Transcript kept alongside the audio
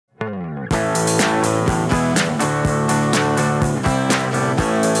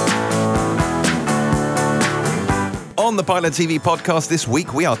the Pilot TV podcast this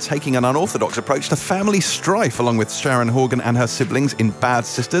week, we are taking an unorthodox approach to family strife along with Sharon Horgan and her siblings in Bad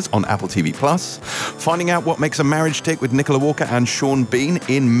Sisters on Apple TV+, finding out what makes a marriage tick with Nicola Walker and Sean Bean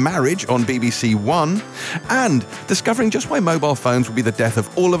in Marriage on BBC One, and discovering just why mobile phones will be the death of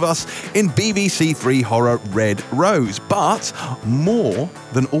all of us in BBC Three horror Red Rose. But more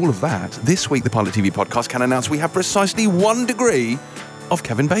than all of that, this week the Pilot TV podcast can announce we have precisely 1 degree of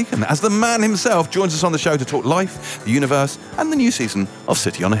Kevin Bacon, as the man himself joins us on the show to talk life, the universe, and the new season of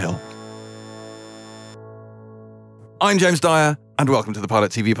City on a Hill. I'm James Dyer, and welcome to the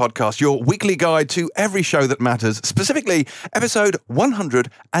Pilot TV podcast, your weekly guide to every show that matters, specifically episode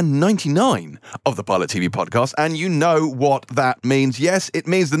 199 of the Pilot TV podcast. And you know what that means. Yes, it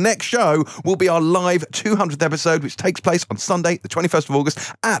means the next show will be our live 200th episode, which takes place on Sunday, the 21st of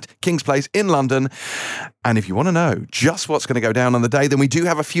August at King's Place in London. And if you want to know just what's going to go down on the day, then we do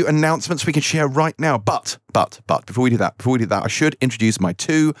have a few announcements we can share right now. But before we do that, I should introduce my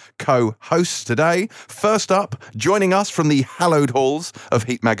two co-hosts today. First up, joining us from the hallowed halls of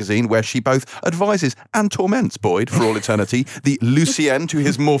Heat magazine, where she both advises and torments Boyd for all eternity, the Lucien to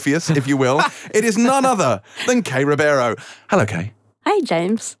his Morpheus, if you will. It is none other than Kay Ribeiro. Hello, Kay. Hey,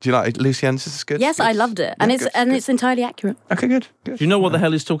 James. Do you like Lucien? This is good. Yes, good. I loved it, and it's entirely accurate. Okay, good. Do you know what the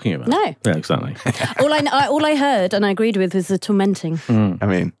hell he's talking about? No. Yeah, exactly. all I heard and I agreed with was the tormenting. I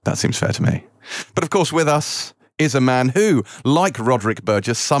mean, that seems fair to me. But of course, with us is a man who, like Roderick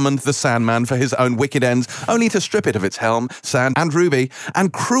Burgess, summoned the Sandman for his own wicked ends, only to strip it of its helm, sand and ruby,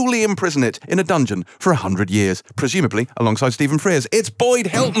 and cruelly imprison it in a dungeon for 100 years, presumably alongside Stephen Frears. It's Boyd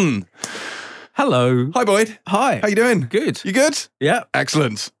Hilton. Hello. Hi, Boyd. Hi. How you doing? Good. You good? Yeah.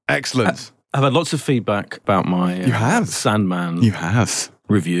 Excellent. Excellent. I've had lots of feedback about my You have? Sandman You have.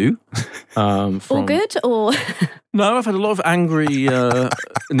 review. All good, or No, I've had a lot of angry Neil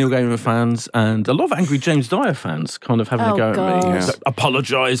Gaiman fans and a lot of angry James Dyer fans kind of having a go God. at me. Yeah. So,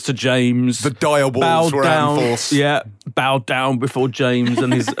 apologise to James. The dire walls were out in force. Yeah, bowed down before James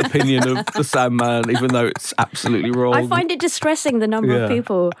and his opinion of the Sandman, even though it's absolutely wrong. I find it distressing the number of Yeah.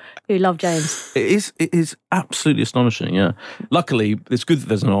 people who love James. It is absolutely astonishing, yeah. Luckily, it's good that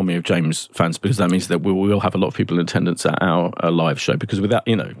there's an army of James fans, because that means that we will have a lot of people in attendance at our live show, because without,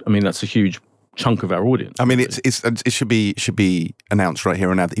 that's a huge chunk of our audience. I mean, it should be announced right here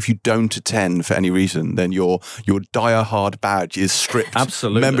and now that if you don't attend for any reason, then your Dire Hard badge is stripped.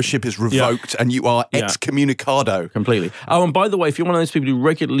 Absolutely. Membership is revoked, and you are excommunicado. Completely. Oh, and by the way, if you're one of those people who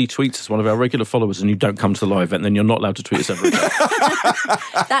regularly tweets us, one of our regular followers, and you don't come to the live event, then you're not allowed to tweet us ever again.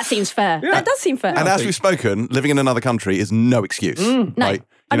 That seems fair. That does seem fair. And as we've spoken, living in another country is no excuse. No. Right?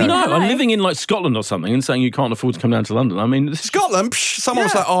 I mean, No, hello. I'm living in like Scotland or something and saying you can't afford to come down to London. I mean, Scotland, someone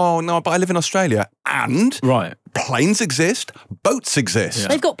was like, oh, no, but I live in Australia. And right. planes exist, boats exist.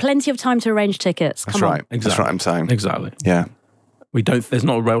 They've got plenty of time to arrange tickets. That's Come on. right. That's right, I'm saying. Exactly. Yeah. There's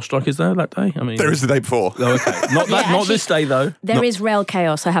not a rail strike, is there, that day? I mean, There is the day before. Oh, okay. Not actually, this day, though. There is rail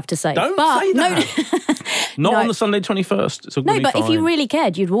chaos, I have to say. Don't but say that. Not No. on the Sunday 21st. It's all No, gonna be but if you fine. really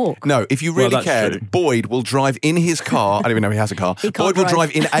cared, you'd walk. No, if you really that's cared, true. Boyd will drive in his car. I don't even know he has a car. He can't Boyd will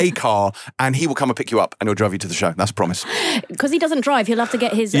drive. drive in a car, and he will come and pick you up, and he'll drive you to the show. That's a promise. Because he doesn't drive, he'll have to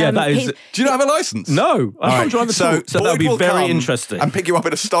get his... Yeah, that is- his- Do you not have a license? No, I All can't drive at all. So that Boyd would be will very come interesting. and pick you up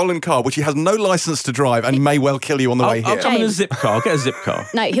in a stolen car, which he has no license to drive, and may well kill you on the way I'll here. come in a James. zip car. I'll get a zip car.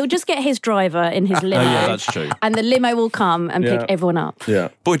 No, he'll just get his driver in his limo. yeah, that's true. And the limo will come and Yeah. pick everyone up. Yeah.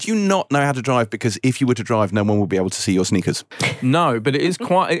 Boyd, do you not know how to drive? Because if you were to drive, no one will be able to see your sneakers. No, but it is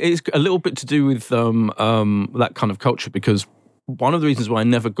a little bit to do with that kind of culture, because one of the reasons why I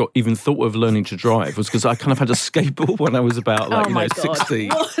never even thought of learning to drive was because I kind of had a skateboard when I was about Oh my God. 16.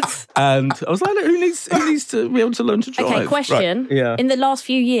 What? And I was like, who needs to be able to learn to drive? Okay, question. Right. Yeah. In the last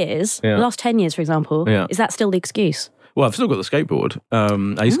few years, Yeah. the last 10 years, for example, Yeah. is that still the excuse? Well, I've still got the skateboard,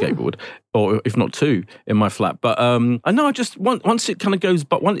 skateboard, or if not two, in my flat. But I know I just once it kind of goes,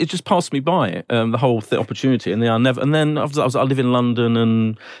 but it just passed me by the whole opportunity, and then I live in London,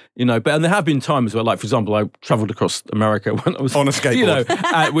 and but there have been times where, like, for example, I travelled across America when I was On a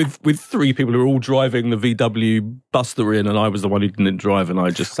skateboard. with three people who were all driving the VW bus that were in, and I was the one who didn't drive, and I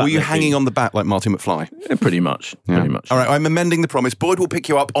just sat Were you there hanging on the back like Marty McFly? Yeah, pretty much. All right, I'm amending the promise. Boyd will pick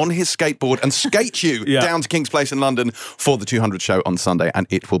you up on his skateboard and skate you Yeah. down to King's Place in London for the 200 show on Sunday, and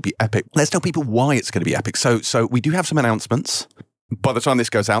it will be epic. Let's tell people why it's going to be epic. So we do have some announcements. By the time this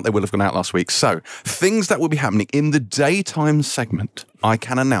goes out, they will have gone out last week. So, things that will be happening in the daytime segment, I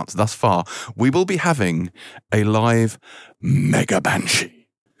can announce thus far, we will be having a live Mega Banshee.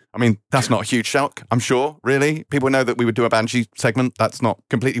 I mean, that's not a huge shock, I'm sure, really. People know that we would do a Banshee segment. That's not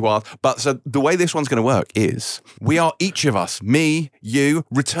completely wild. But so the way this one's going to work is we are each of us, me, you,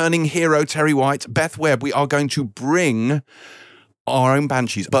 returning hero Terry White, Beth Webb, we are going to bring our own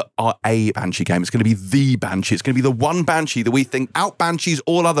Banshees, but a Banshee game. It's going to be the Banshee. It's going to be the one Banshee that we think out Banshees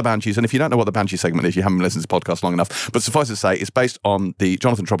all other Banshees. And if you don't know what the Banshee segment is, you haven't listened to this podcast long enough. But suffice to say, it's based on the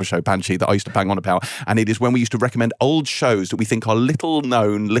Jonathan Tropper show Banshee that I used to bang on about. And it is when we used to recommend old shows that we think are little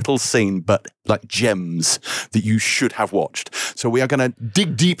known, little seen, but like gems that you should have watched. So we are going to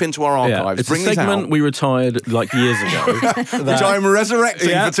dig deep into our archives. It's bring a these segment out, we retired like years ago. which I'm resurrecting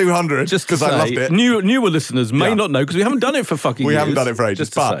for 200 just because I loved it. Newer listeners may not know because we haven't done it for fucking We years. haven't done it for ages,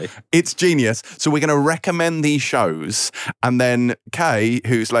 Just to but say. it's genius. So we're going to recommend these shows, and then Kay,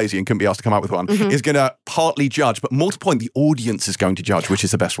 who's lazy and couldn't be asked to come up with one, is going to partly judge, but more to the point, the audience is going to judge, which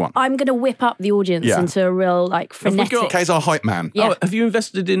is the best one. I'm going to whip up the audience into a real, like, frenetic. Kay's our hype man. Yeah. Oh, have you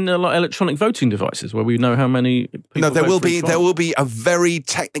invested in like electronic voting devices where we know how many people No, there vote will for each be one? a very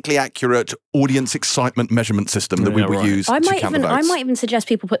technically accurate audience excitement measurement system that we will right. use I to might count the even, votes. I might even suggest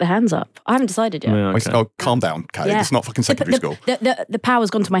people put their hands up. I haven't decided yet. Yeah, okay. Oh, calm down, Kay. Yeah. It's not fucking secondary school. The power's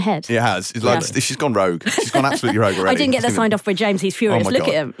gone to my head. It has. It's like, she's gone rogue. She's gone absolutely rogue already. I didn't get that signed off by James. He's furious. Oh my Look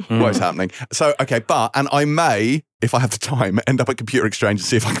God. at him. What is happening? So, okay, and I may, if I have the time, end up at Computer Exchange and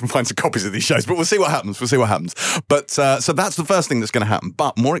see if I can find some copies of these shows. But we'll see what happens. But so that's the first thing that's going to happen.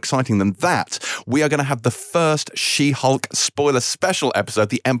 But more exciting than that, we are going to have the first She-Hulk spoiler special episode.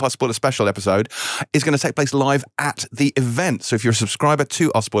 The Empire spoiler special episode is going to take place live at the event. So if you're a subscriber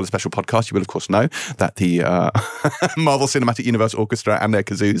to our spoiler special podcast, you will of course know that the Marvel Cinematic Universe Orchestra and their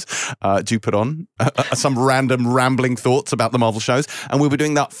kazoos do put on some random rambling thoughts about the Marvel shows. And we'll be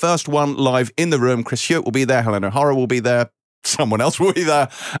doing that first one live in the room. Chris Hewitt will be there. Helena O'Hara will be there. Someone else will be there,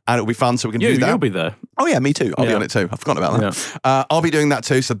 and it'll be fun. So we can do that. You'll be there. Oh yeah, me too. I'll be on it too. I've forgotten about that. I'll be doing that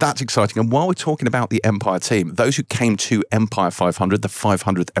too. So that's exciting. And while we're talking about the Empire team, those who came to Empire 500, the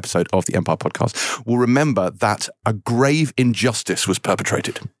 500th episode of the Empire podcast, will remember that a grave injustice was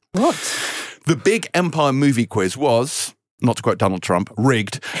perpetrated. What? The big Empire movie quiz was, not to quote Donald Trump,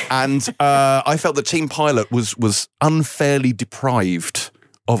 rigged. And I felt that Team Pilot was unfairly deprived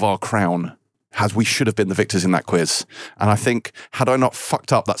of our crown, as we should have been the victors in that quiz. And I think, had I not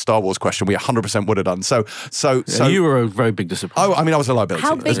fucked up that Star Wars question, we 100% would have done. So you were a very big disappointment. I mean, I was a liability.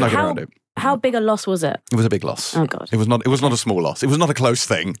 There's no getting around it. How big a loss was it? It was a big loss. Oh, God. It was not a small loss. It was not a close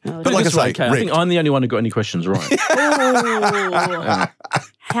thing. But like I say, I think I'm the only one who got any questions right.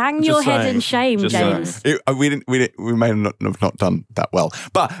 Hang your head in shame, Just James. we may not have done that well.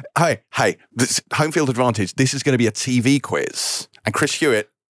 But hey, this home field advantage. This is going to be a TV quiz, and Chris Hewitt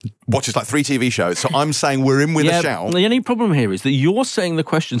watches like 3 TV shows. So I'm saying we're in with a shout. The only problem here is that you're saying the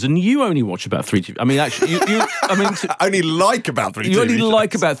questions and you only watch about 3 TV. I mean, actually, I only like about 3 TV you only shows.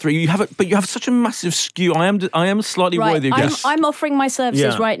 like about 3. You have it, but you have such a massive skew. I am slightly Right, worried against. I'm offering my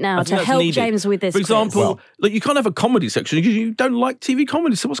services right I now think to that's help needed. James with this For example, quiz. like, you can't have a comedy section because you don't like TV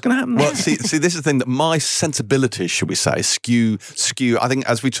comedy. So what's going to happen there? Well, see, this is the thing that my sensibilities, should we say, skew. I think,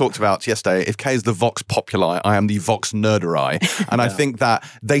 as we talked about yesterday, if Kay is the Vox Populi, I am the Vox Nerderi, and I think that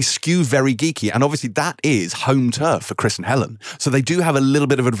they skew very geeky, and obviously that is home turf for Chris and Helen, so they do have a little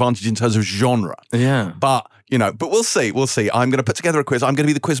bit of advantage in terms of genre. Yeah. But we'll see. I'm going to put together a quiz. I'm going to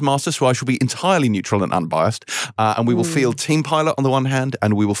be the quiz master, so I shall be entirely neutral and unbiased. And we will field Team Pilot on the one hand,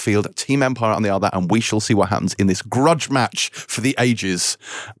 and we will field Team Empire on the other, and we shall see what happens in this grudge match for the ages.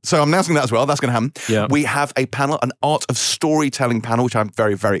 So I'm announcing that as well. That's going to happen. Yeah. We have a panel, an art of storytelling panel, which I'm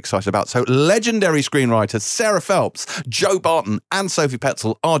very, very excited about. So legendary screenwriters Sarah Phelps, Joe Barton, and Sophie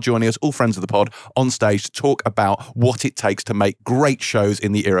Petzel are joining us, all friends of the pod, on stage to talk about what it takes to make great shows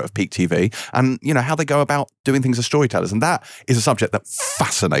in the era of peak TV, and how they go about doing things as storytellers. And that is a subject that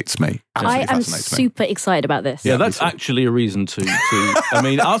fascinates me. I Absolutely am fascinates me. super excited about this. Yeah, that's actually a reason to. I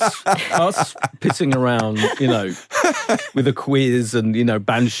mean, us pissing around, with a quiz and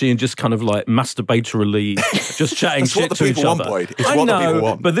Banshee and just kind of like masturbatorily just chatting It's what shit the to each people want, other. Boyd. It's I what know, the people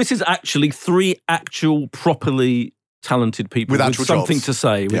want. but this is actually 3 actual properly talented people With actual something jobs. to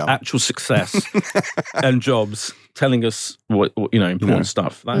say, with actual success and jobs, telling us what important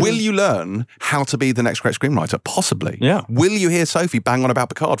stuff. That Will is- you learn how to be the next great screenwriter? Possibly. Yeah. Will you hear Sophie bang on about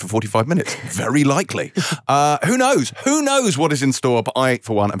Picard for 45 minutes? Very likely. Who knows? Who knows what is in store? But I,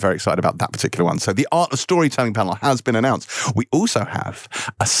 for one, am very excited about that particular one. So the Art of Storytelling panel has been announced. We also have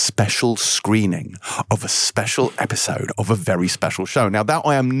a special screening of a special episode of a very special show. Now, that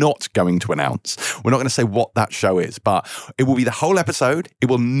I am not going to announce. We're not going to say what that show is, but it will be the whole episode. It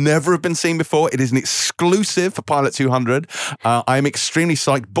will never have been seen before. It is an exclusive for Pilot 200. I am extremely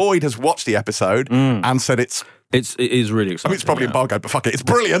psyched. Boyd has watched the episode and said it's It is really exciting. I mean, it's probably embargoed, but fuck it, it's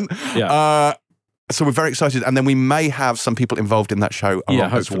brilliant. Yeah. So we're very excited, and then we may have some people involved in that show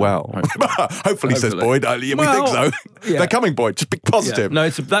as well. Hopefully, says Boyd. We think so. Yeah. They're coming, Boyd. Just be positive. No,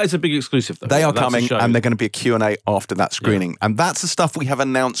 that is a big exclusive, though. They are That's coming, and they're going to be a Q&A after that screening. And that's the stuff we have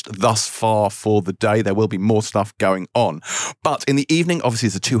announced thus far for the day. There will be more stuff going on. But in the evening, obviously,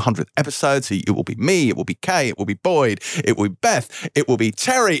 it's the 200th episode, so it will be me, it will be Kay, it will be Boyd, it will be Beth, it will be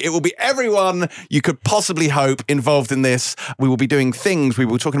Terry, it will be everyone you could possibly hope involved in this. We will be doing things. We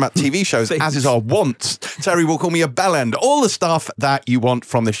will be talking about TV shows, as is our want. Terry will call me a bellend. All the stuff that you want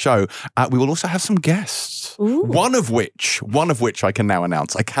from this show. We will also have some guests. Ooh. One of which I can now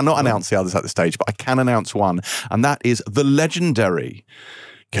announce. I cannot announce the others at this stage, but I can announce one, and that is the legendary.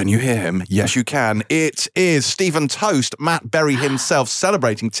 Can you hear him? Yes, you can. It is Stephen Toast, Matt Berry himself,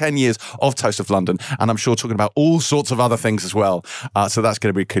 celebrating 10 years of Toast of London, and I'm sure talking about all sorts of other things as well. So that's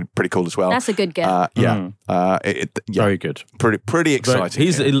going to be pretty cool as well. That's a good get. Yeah. Very good. Pretty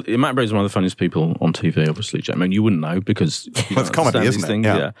exciting. Matt Berry's one of the funniest people on TV, obviously, Jim. I mean, you wouldn't know because it's comedy, isn't it? Things,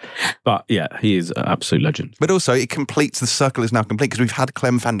 yeah. But yeah, he is an absolute legend. But also, it completes, the circle is now complete because we've had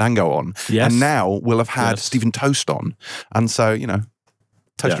Clem Fandango on, and now we'll have had Stephen Toast on. And so,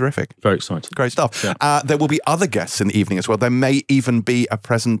 terrific. Very exciting. Great stuff. Yeah. There will be other guests in the evening as well. There may even be a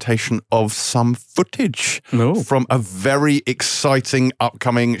presentation of some footage from a very exciting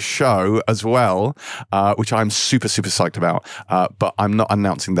upcoming show as well, which I'm super, super psyched about. But I'm not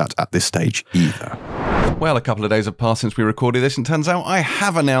announcing that at this stage either. Well, a couple of days have passed since we recorded this, and turns out I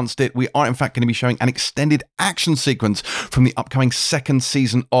have announced it. We are, in fact, going to be showing an extended action sequence from the upcoming second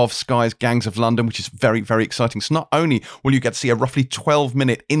season of Sky's Gangs of London, which is very, very exciting. So not only will you get to see a roughly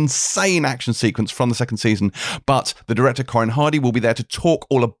 12-minute insane action sequence from the second season, but the director, Corin Hardy, will be there to talk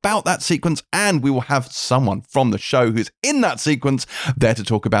all about that sequence, and we will have someone from the show who's in that sequence there to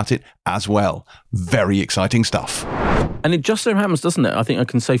talk about it as well. Very exciting stuff. And it just so happens, doesn't it? I think I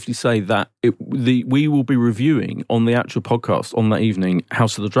can safely say that we will be reviewing on the actual podcast on that evening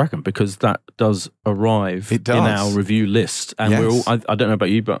House of the Dragon, because that does arrive in our review list. And we're all, I don't know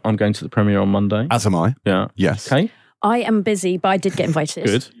about you, but I'm going to the premiere on Monday. As am I. Yeah. Yes. Okay. I am busy, but I did get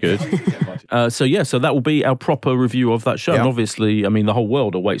invited. Good. So that will be our proper review of that show. And obviously, I mean, the whole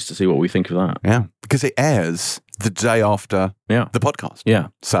world awaits to see what we think of that. Yeah, because it airs the day after the podcast. Yeah.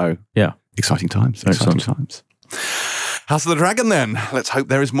 So, exciting times. Exciting times. House of the Dragon, then. Let's hope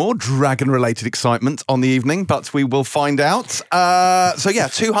there is more dragon-related excitement on the evening, but we will find out.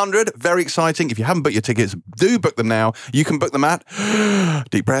 200, very exciting. If you haven't booked your tickets, do book them now. You can book them at,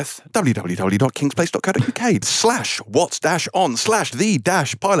 deep breath,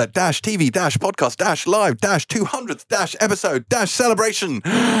 www.kingsplace.co.uk/what's-on/the-pilot-tv-podcast-live-200th-episode-celebration.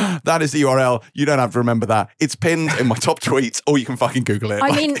 That is the URL. You don't have to remember that. It's pinned in my top tweets, or you can fucking Google it.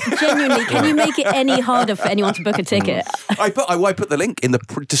 I mean, genuinely, can you make it any harder for anyone to book a ticket? I put the link in the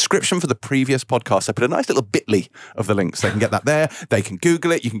description for the previous podcast. I put a nice little bit.ly of the link, so they can get that there. They can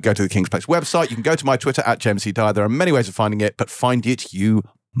Google it. You can go to the King's Place website. You can go to my Twitter at JamesCDyer. There are many ways of finding it, but find it you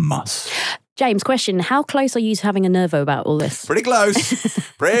must. James, question, how close are you to having a nervo about all this? Pretty close.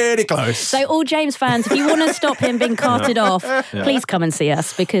 Pretty close. So all James fans, if you want to stop him being carted off, please come and see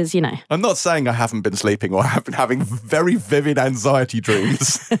us, because, I'm not saying I haven't been sleeping or have been having very vivid anxiety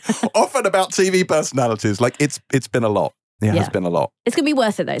dreams, often about TV personalities. Like, it's been a lot. It has been a lot. It's going to be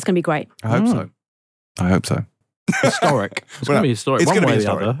worth it, though. It's going to be great. I hope so. Historic. It's going to be historic. It's going to be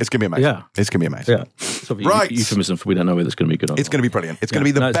historic. It's going to be amazing. Yeah. It's going to be amazing. Yeah. So euphemism for we don't know whether it's going to be good or not. It's going to be brilliant. It's going to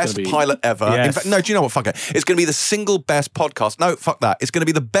be the best pilot ever. Yes. In fact, no, do you know what? Fuck it. It's going to be the single best podcast. No, fuck that. It's going to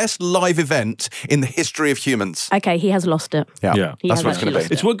be the best live event in the history of humans. Okay, he has lost it. Yeah. That's what it's going to be.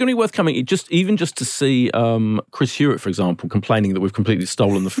 It's going to be worth coming, just to see Chris Hewitt, for example, complaining that we've completely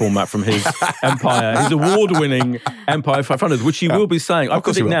stolen the format from his Empire, his award-winning Empire 500, which he will be saying. I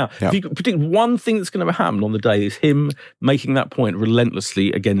predict now. Yeah. If you predict one thing that's going to happen on the day is him making that point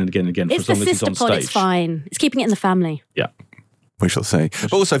relentlessly again and again and again for as long as he's on stage. It's fine. It's keeping it in the family. Yeah. We shall see.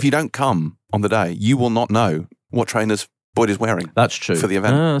 But also, if you don't come on the day, you will not know what trainers Boyd is wearing. That's true. For the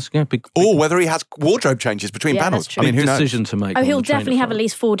event. Big, or whether he has wardrobe changes between panels. That's true. I mean, who knows? Decision to make. Oh, he'll definitely have at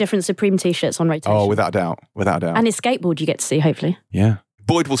least 4 different Supreme t-shirts on rotation. Oh, without a doubt. And his skateboard you get to see, hopefully. Yeah.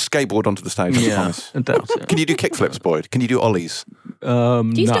 Boyd will skateboard onto the stage, I promise. I doubt it. Can you do kickflips, Boyd? Can you do ollies?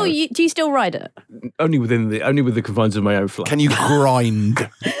 Do you no. do you still ride it? Only within the confines of my own flat. Can you grind?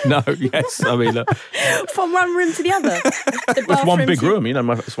 No, yes. I mean, From one room to the other. The it's one bathroom big to- room.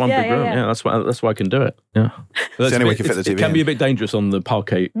 It's one Yeah, big yeah, room. yeah. Yeah, that's why I can do it. Yeah. the only way you can fit the TV It can in. be a bit dangerous on the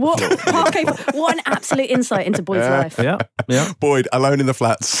parquet. What an absolute insight into Boyd's life. Yeah, yeah. Boyd, alone in the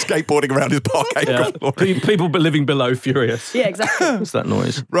flat, skateboarding around his parquet Yeah. floor. People living below furious. Yeah, exactly. What's that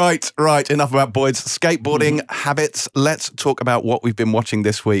noise? Right. Enough about Boyd's skateboarding habits. Let's talk about what we've been watching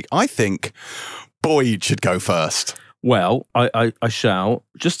this week. I think Boyd should go first. Well, I shall.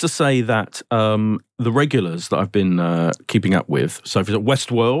 Just to say that the regulars that I've been keeping up with, so for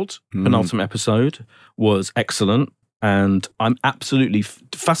Westworld, penultimate episode, was excellent. And I'm absolutely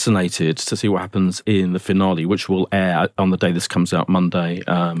fascinated to see what happens in the finale, which will air on the day this comes out, Monday.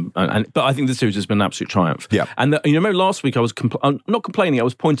 But I think the series has been an absolute triumph. Yeah. And you remember last week I was not complaining. I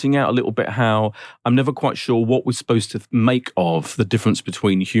was pointing out a little bit how I'm never quite sure what we're supposed to make of the difference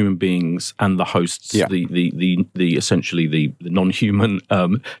between human beings and the hosts. Yeah. The essentially the non-human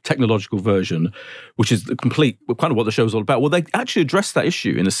technological version, which is the complete kind of what the show is all about. Well, they actually addressed that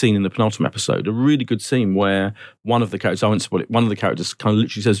issue in a scene in the penultimate episode. A really good scene where one of the characters, I won't spoil it, one of the characters kind of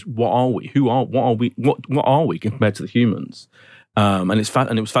literally says, "What are we? What are we compared to the humans?" And it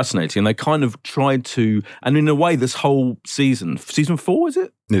was fascinating. And they kind of tried to, and in a way, this whole season 4 is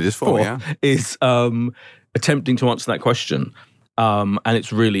it? It is 4, yeah. Is attempting to answer that question. And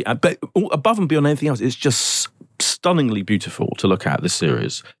it's really, but above and beyond anything else, it's just stunningly beautiful to look at this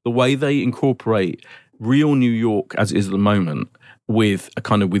series. The way they incorporate real New York as it is at the moment with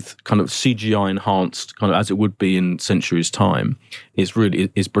kind of CGI enhanced, kind of as it would be in centuries' time, is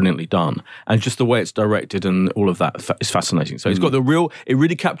brilliantly done. And just the way it's directed and all of that is fascinating. So it's got it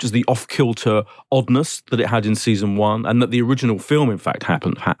really captures the off-kilter oddness that it had in season 1, and that the original film, in fact,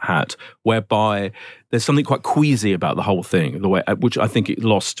 had, whereby there's something quite queasy about the whole thing, the way which I think it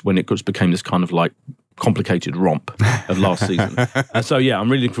lost when it just became this kind of like complicated romp of last season. And so, yeah,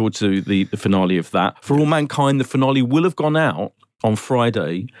 I'm really looking forward to the finale of that. For All Mankind, the finale will have gone out on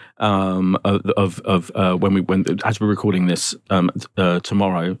Friday when as we're recording this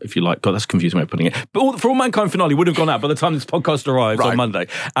tomorrow, if you like. God, that's a confusing way of putting it. But For All Mankind finale would have gone out by the time this podcast arrives on Monday.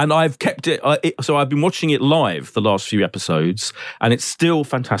 And I've kept it, so I've been watching it live the last few episodes, and it's still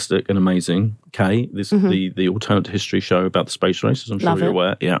fantastic and amazing. Okay, the alternate history show about the space race, as I'm sure you're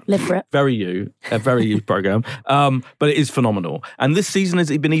aware. Yeah, live for it. Very you program. But it is phenomenal. And this season has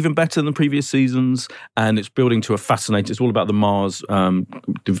been even better than previous seasons, and it's building to a fascinating. It's all about the Mars,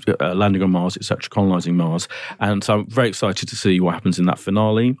 landing on Mars, etc., colonizing Mars. And so I'm very excited to see what happens in that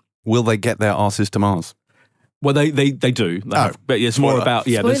finale. Will they get their asses to Mars? Well, they do, but it's spoiler. more about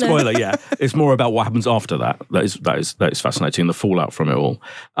the spoiler. Yeah, it's more about what happens after that. That is fascinating. The fallout from it all.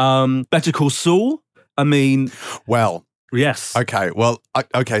 Better Call Saul. I mean, well. Yes. Okay. Well.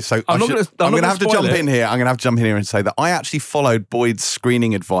 Okay. So I'm going to have to jump in here. I'm going to have to jump in here and say that I actually followed Boyd's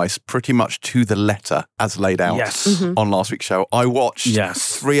screening advice pretty much to the letter as laid out on last week's show. I watched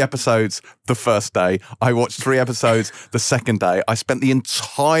 3 episodes the first day. I watched 3 episodes the second day. I spent the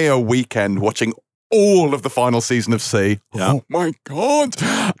entire weekend watching all of the final season of C. Yeah. Oh my God.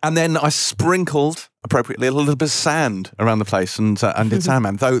 And then I sprinkled appropriately a little bit of sand around the place and did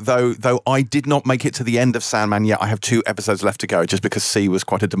Sandman. Though I did not make it to the end of Sandman yet. I have 2 episodes left to go just because C was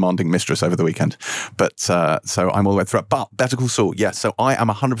quite a demanding mistress over the weekend. But so I'm all the way through it. But Better Call Saul, yes. So I am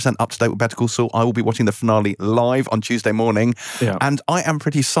 100% up to date with Better Call Saul. I will be watching the finale live on Tuesday morning. Yeah. And I am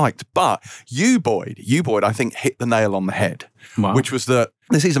pretty psyched. But you, Boyd, I think hit the nail on the head. Wow. Which was that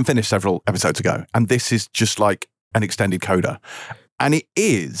the season finished several episodes ago. And this is just like an extended coda. And it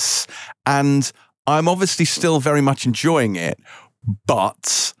is. And I'm obviously still very much enjoying it,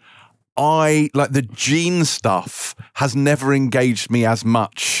 but the Gene stuff has never engaged me as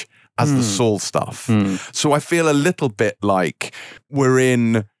much as the Saul stuff. So I feel a little bit like we're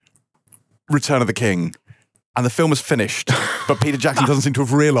in Return of the King and the film is finished, but Peter Jackson doesn't seem to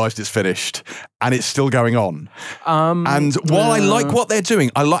have realised it's finished, and it's still going on. And while I like what they're doing,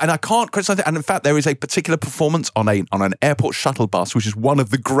 and I can't criticise it. And in fact, there is a particular performance on an airport shuttle bus, which is one of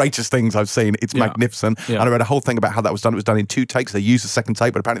the greatest things I've seen. It's magnificent. Yeah. And I read a whole thing about how that was done. It was done in 2 takes. They used the second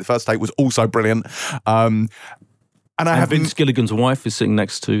take, but apparently the first take was also brilliant. And Vince Gilligan's wife is sitting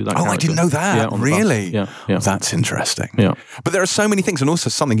next to that character. I didn't know that. Really? Yeah. That's interesting. Yeah. But there are so many things, and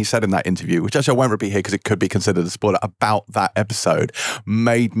also something he said in that interview, which actually I won't repeat here because it could be considered a spoiler, about that episode,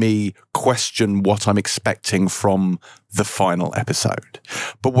 made me question what I'm expecting from the final episode.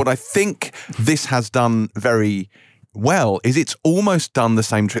 But what I think this has done very well is it's almost done the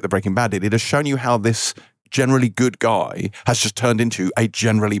same trick that Breaking Bad did. It has shown you how this generally good guy has just turned into a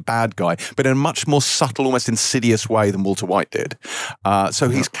generally bad guy, but in a much more subtle, almost insidious way than Walter White did. So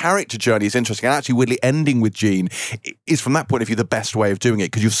his character journey is interesting, and actually weirdly ending with Gene is, from that point of view, the best way of doing it,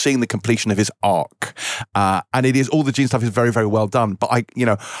 because you're seeing the completion of his arc. And it is, all the Gene stuff is very, very well done. But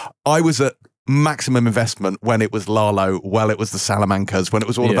I was at maximum investment when it was Lalo, it was the Salamancas, when it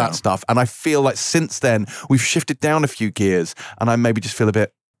was all of that stuff. And I feel like since then, we've shifted down a few gears, and I maybe just feel a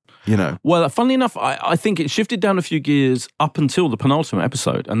bit, Well, funnily enough, I think it shifted down a few gears up until the penultimate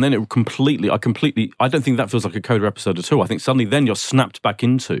episode, and then I don't think that feels like a Coda episode at all. I think suddenly then you're snapped back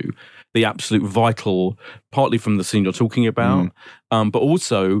into the absolute vital, partly from the scene you're talking about, but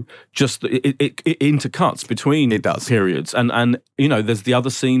also just it intercuts between periods. And there's the other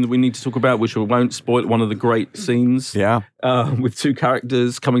scene that we need to talk about, which we won't spoil, one of the great scenes with two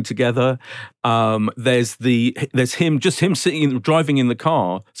characters coming together. There's him driving in the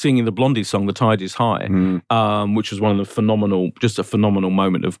car, singing the Blondie song, The Tide is High, which was one of the a phenomenal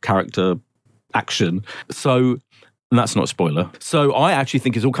moment of character action. So, and that's not a spoiler. So I actually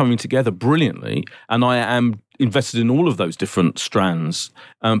think it's all coming together brilliantly, and I am invested in all of those different strands,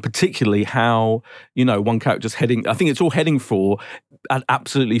 particularly how, one character's heading, I think it's all heading for an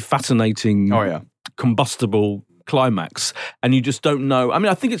absolutely fascinating, combustible climax, and you just don't know. I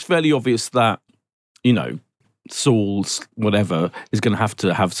mean, I think it's fairly obvious that, Saul's whatever is going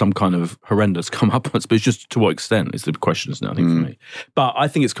to have some kind of horrendous come up, but it's just to what extent is the question now, I think, for me. But I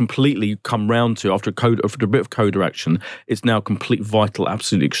think it's completely come round to, after a bit of Coda action, it's now complete, vital,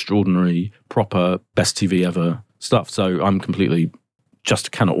 absolutely extraordinary, proper, best TV ever stuff. So I'm completely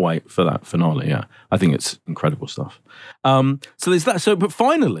just cannot wait for that finale. Yeah, I think it's incredible stuff. So there's that. So, but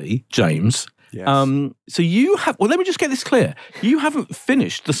finally, James. Yes. So you have. Well, let me just get this clear. You haven't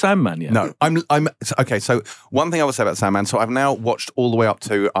finished The Sandman yet. No, I'm okay. So one thing I will say about Sandman. So I've now watched all the way up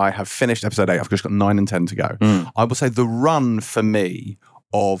to. I have finished episode 8. I've just got 9 and 10 to go. I will say the run for me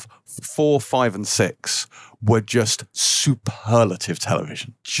of 4, 5, and 6 were just superlative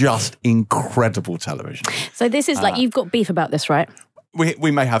television, just incredible television. So this is like you've got beef about this, right?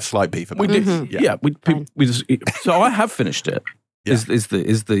 We may have slight beef about it. So I have finished it. Yeah. Is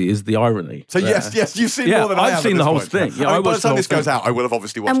the irony? So yes, you've seen more than I have. I've seen the whole thing. Yeah, by the time this goes out, I will have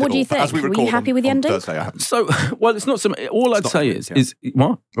obviously watched it. And what do you think? As we Were you happy with the ending? Thursday, I haven't. So, well, it's not some. All I'd say is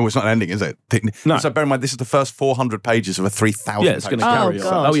what? Oh, it's not an ending, is it? No. So bear in mind, this is the first 400 pages of a 3,000. Yeah, it's going to carry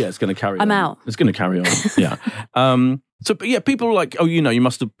on. Oh yeah, it's going to carry on. I'm out. It's going to carry on. Yeah. So, but yeah, people are like, you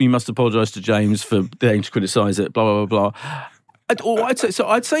must apologise to James for daring to criticise it. Blah blah blah blah.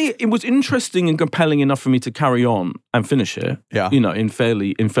 I'd say it was interesting and compelling enough for me to carry on and finish it. Yeah. In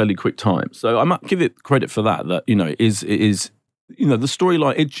fairly quick time. So I might give it credit for that. That it is the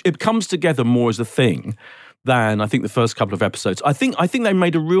storyline. It comes together more as a thing than I think the first couple of episodes. I think they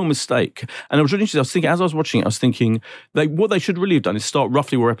made a real mistake, and it was really interesting. I was thinking as I was watching it, I was thinking what they should really have done is start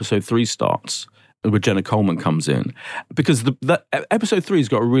roughly where episode 3 starts, where Jenna Coleman comes in, because the episode 3 has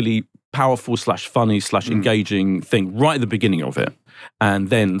got a really powerful / funny / engaging thing right at the beginning of it, and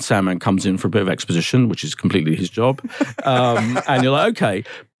then Sandman comes in for a bit of exposition, which is completely his job, and you're like, okay,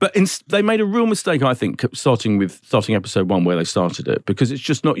 but they made a real mistake, I think, starting episode 1 where they started it, because it's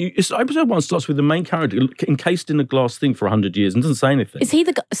just not. Episode 1 starts with the main character encased in a glass thing for 100 years and doesn't say anything. Is he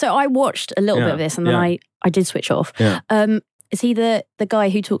the? So I watched a little bit of this, and then I did switch off. Yeah. Is he the guy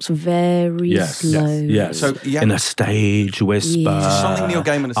who talks very slow? Yes. So, in a stage whisper. Yeah. Something Neil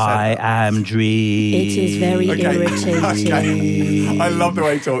Gaiman has said. I am dream. It is very irritating. Okay. I love the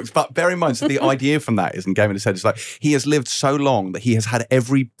way he talks. But bear in mind, so the idea from that is, and Gaiman has said, it's like he has lived so long that he has had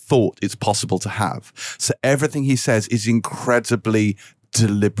every thought it's possible to have. So everything he says is incredibly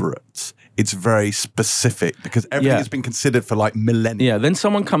deliberate. It's very specific because everything has been considered for like millennia. Yeah, then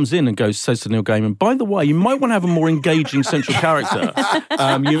someone comes in and says to Neil Gaiman, by the way, you might want to have a more engaging central character.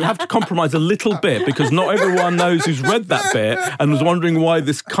 You have to compromise a little bit because not everyone knows who's read that bit and was wondering why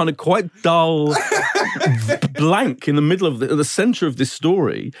this kind of quite dull blank in the middle of the center of this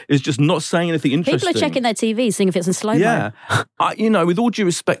story is just not saying anything interesting. People are checking their TV, seeing if it's in slow-mo. Yeah. With all due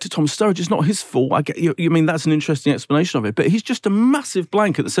respect to Tom Sturridge, it's not his fault. I get you mean that's an interesting explanation of it, but he's just a massive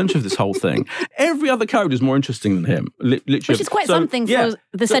blank at the center of this whole thing. Every other character is more interesting than him. Literally. Which is quite something for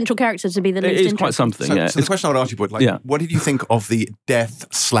the central character to be the least interesting. It is quite something, So the question I would ask you, what did you think of the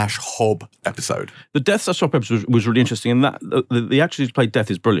Death/Hob episode? The Death/Hob episode was really interesting, and that the actor who played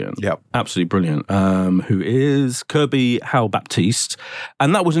Death is brilliant. Yeah. Absolutely brilliant. Who is Kirby Hal Baptiste.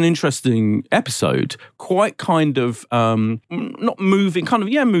 And that was an interesting episode. Quite kind of, not moving,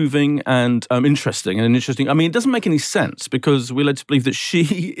 moving and interesting. I mean, it doesn't make any sense because we're led to believe that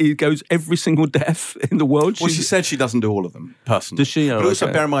she goes every single death in the world? Well, she said she doesn't do all of them personally. Does she? Oh, but also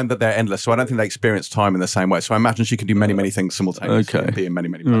okay. bear in mind that they're endless, so I don't think they experience time in the same way. So I imagine she can do many, many things simultaneously and be in many,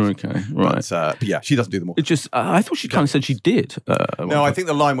 many places. Okay, right. But yeah, she doesn't do them all. It just, I thought she kind of said she did. No, I think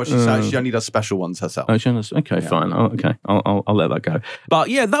the line was she said she only does special ones herself. Oh, okay, fine. Oh, okay, I'll let that go. But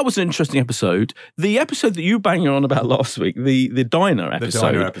yeah, that was an interesting episode. The episode that you were banging on about last week, the diner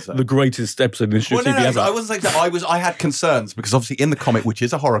episode, the greatest episode in the history of TV ever. I wasn't saying that. I had concerns because obviously in the comic, which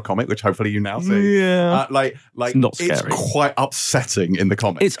is a horror comic, which hopefully you now see, it's not scary. It's quite upsetting in the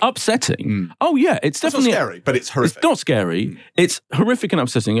comic. It's upsetting. Oh yeah, it's definitely not scary, but it's horrific. It's not scary. It's horrific and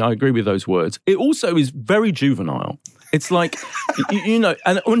upsetting. I agree with those words. It also is very juvenile. It's like,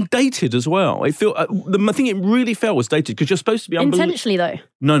 and undated as well. It the thing it really felt was dated because you're supposed to be intentionally though.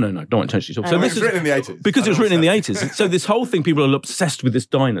 No, not intentionally. So this is written in the 80s. Because it was written in the 80s. So this whole thing, people are obsessed with this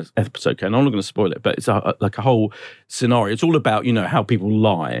diner episode. Okay, and I'm not going to spoil it, but it's like a whole scenario. It's all about how people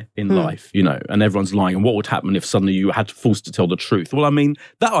lie in life, and everyone's lying, and what would happen if suddenly you had to forced to tell the truth. Well, I mean,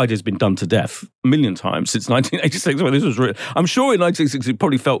 that idea's been done to death a million times since 1986 when this was written. I'm sure in 1986 it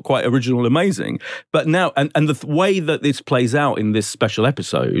probably felt quite original and amazing, but now and the way that this plays out in this special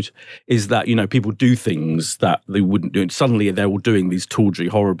episode is that people do things that they wouldn't do. And suddenly they're all doing these tawdry,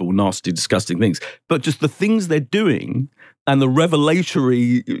 horrible, nasty, disgusting things. But just the things they're doing and the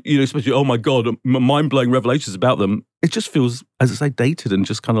revelatory, especially, oh my God, mind-blowing revelations about them, it just feels, as I say, dated and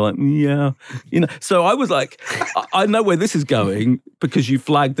just kind of like, So I was like, I know where this is going because you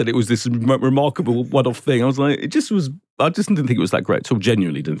flagged that it was this remarkable one-off thing. I was like, I just didn't think it was that great at all.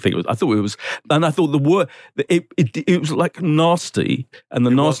 Genuinely didn't think it was. I thought it was, and I thought the word, it was like nasty, and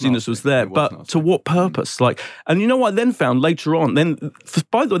the nastiness was there. But to what purpose? And you know what I then found later on? Then,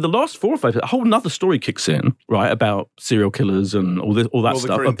 by the way, the last 4 or 5, a whole other story kicks in, right, about serial killers and all that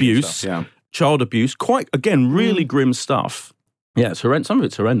stuff, abuse, child abuse, quite, again, really grim stuff. Yeah, it's horrendous. Some of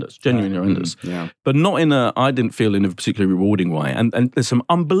it's horrendous, genuinely horrendous. Yeah. But not I didn't feel in a particularly rewarding way. And there's some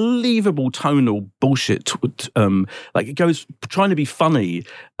unbelievable tonal bullshit. It goes trying to be funny.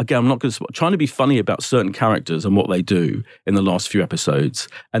 Again, I'm not going to trying to be funny about certain characters and what they do in the last few episodes.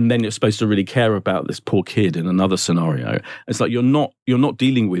 And then you're supposed to really care about this poor kid in another scenario. It's like you're not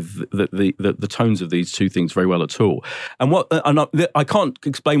dealing with the tones of these two things very well at all. And I can't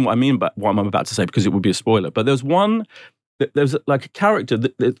explain what I mean by what I'm about to say because it would be a spoiler. But there's a character.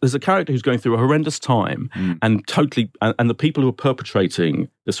 There's a character who's going through a horrendous time, and the people who are perpetrating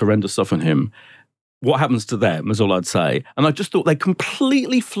this horrendous stuff on him. What happens to them is all I'd say. And I just thought they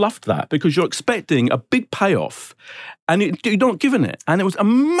completely fluffed that because you're expecting a big payoff and you're not given it. And it was a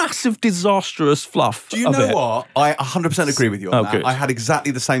massive, disastrous fluff. Do you know what? I 100% agree with you on that. Good. I had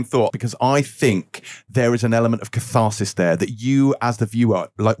exactly the same thought because I think there is an element of catharsis there that you, as the viewer,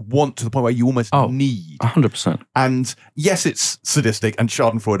 want to the point where you almost need. 100%. And yes, it's sadistic and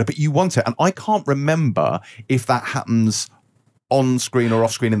schadenfreude, but you want it. And I can't remember if that happens on screen or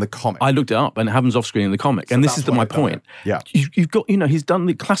off screen in the comic. I looked it up and it happens off screen in the comic. So and this is my point. Yeah. You've got, he's done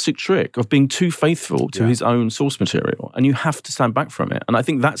the classic trick of being too faithful to his own source material and you have to stand back from it. And I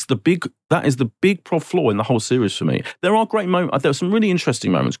think that is the big flaw in the whole series for me. There are great moments. There are some really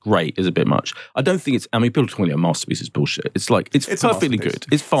interesting moments. Great is a bit much. I don't think people calling it a masterpiece is bullshit. It's perfectly good.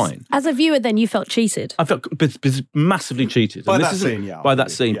 It's fine. As a viewer then you felt cheated. I felt massively cheated. By that scene, yeah. By that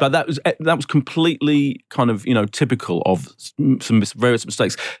scene. But that was completely kind of, typical of some various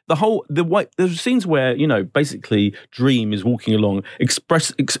mistakes. There's scenes where basically Dream is walking along,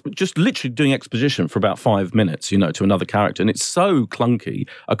 just literally doing exposition for about 5 minutes, to another character, and it's so clunky.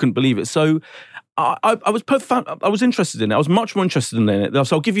 I couldn't believe it. So I was interested in it. I was much more interested in it.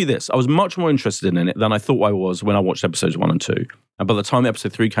 So I'll give you this. I was much more interested in it than I thought I was when I watched episodes 1 and 2. And by the time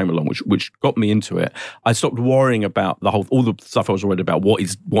episode 3 came along, which got me into it, I stopped worrying about all the stuff I was worried about. What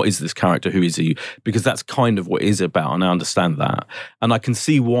is this character? Who is he? Because that's kind of what it is about, and I understand that. And I can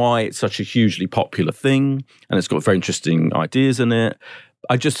see why it's such a hugely popular thing, and it's got very interesting ideas in it.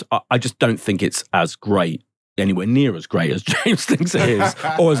 I just don't think it's as great, anywhere near as great as James thinks it is,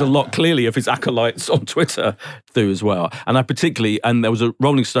 or as a lot clearly of his acolytes on Twitter do as well. And and there was a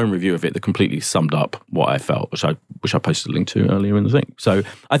Rolling Stone review of it that completely summed up what I felt, which I posted a link to earlier in the thing. So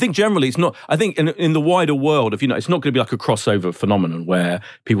I think generally it's not, I think in the wider world, it's not going to be like a crossover phenomenon where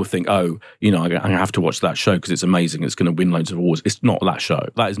people think, I'm going to have to watch that show because it's amazing, it's going to win loads of awards. It's not that show.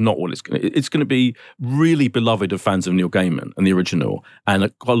 That is not what it's going to. It's going to be really beloved of fans of Neil Gaiman and the original, and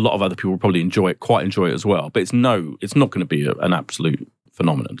a lot of other people will probably quite enjoy it as well. But it's not going to be an absolute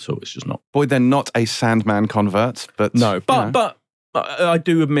phenomenon. So it's just not. Boy, they're not a Sandman convert, but no. But I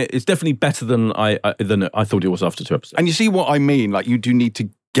do admit it's definitely better than I thought it was after 2 episodes. And you see what I mean? Like you do need to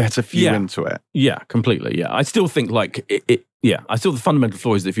get a few into it. Yeah, completely. Yeah, I still think Yeah, I feel the fundamental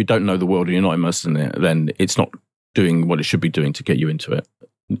flaw is that if you don't know the world and you're not immersed in it, then it's not doing what it should be doing to get you into it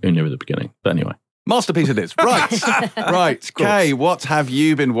near the beginning. But anyway. Masterpiece it is. Right. Right. Kay, what have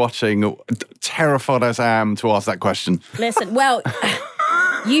you been watching? Terrified as I am to ask that question. Listen, well,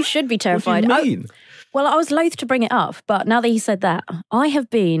 you should be terrified. What do you mean? Well, I was loath to bring it up, but now that he said that, I have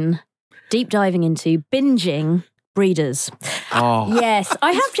been deep diving into binging Breeders. Oh. Yes,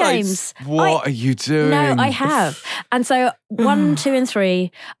 I have, James. What are you doing? No, I have. And so 1, 2, and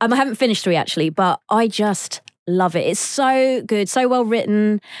 3, I haven't finished 3 actually, but I just love it. It's so good, so well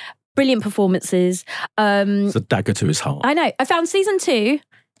written, brilliant performances. It's a dagger to his heart. I know. I found season 2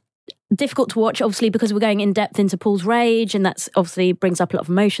 difficult to watch, obviously, because we're going in depth into Paul's rage, and that's obviously brings up a lot of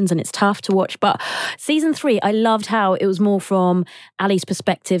emotions and it's tough to watch. But season 3, I loved how it was more from Ali's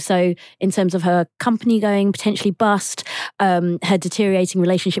perspective. So in terms of her company going potentially bust, her deteriorating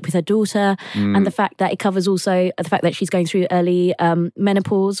relationship with her daughter, and the fact that it covers also the fact that she's going through early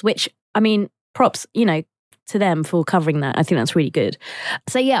menopause, which, I mean, props, to them for covering that. I think that's really good.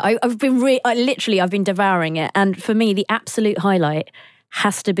 So yeah, I've been I've been devouring it. And for me, the absolute highlight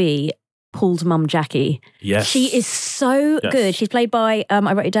has to be Paul's mum, Jackie. Yes. She is so good. She's played by,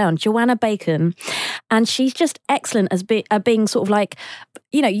 I wrote it down, Joanna Bacon. And she's just excellent as being sort of like,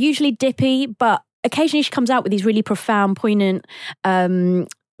 usually dippy, but occasionally she comes out with these really profound, poignant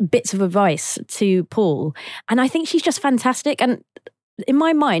bits of advice to Paul. And I think she's just fantastic. And in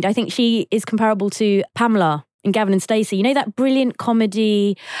my mind, I think she is comparable to Pamela in Gavin and Stacey. That brilliant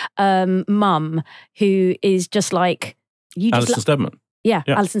comedy mum who is just like... Alison Steadman. Yeah,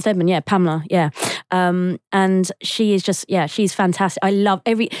 Alison Steadman, Pamela, and she is just, she's fantastic. I love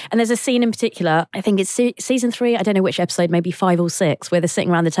and there's a scene in particular, I think it's season 3, I don't know which episode, maybe 5 or 6, where they're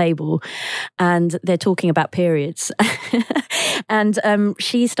sitting around the table and they're talking about periods. And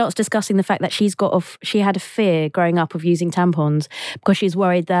she starts discussing the fact that she had a fear growing up of using tampons because she's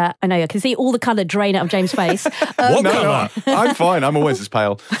worried that, I know, I can see all the colour drain out of James' face. What colour? I'm fine, I'm always as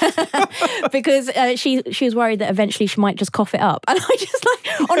pale. Because she was worried that eventually she might just cough it up. And I just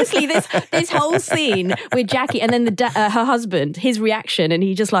honestly, this whole scene with Jackie and then her husband, his reaction, and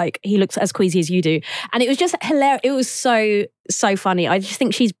he looks as queasy as you do. And it was just hilarious. It was so funny. I just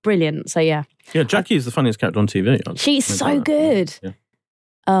think she's brilliant. So yeah. Yeah, Jackie is the funniest character on TV. She's so good.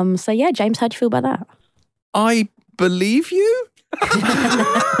 Yeah. So yeah, James, how do you feel about that? I believe you.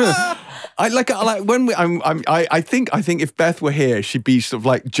 I think if Beth were here, she'd be sort of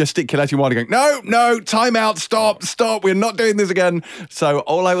like gesticulating wildly, going, no, time out, stop, we're not doing this again. So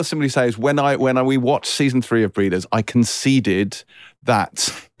all I will simply say is when we watched season 3 of Breeders, I conceded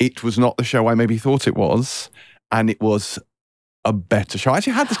that it was not the show I maybe thought it was, and it was a better show. I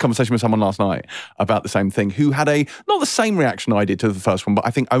actually had this conversation with someone last night about the same thing, who had not the same reaction I did to the first one, but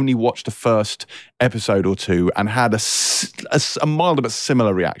I think only watched the first episode or 2 and had a milder but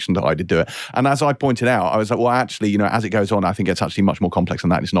similar reaction that I did to it. And as I pointed out, I was like, well, actually, as it goes on, I think it's actually much more complex than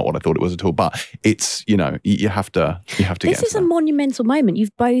that. It's not what I thought it was at all, but it's, you have to get This is a monumental moment.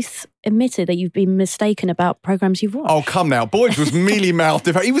 You've both admitted that you've been mistaken about programs you've watched. Oh, come now. Boyd was mealy-mouthed.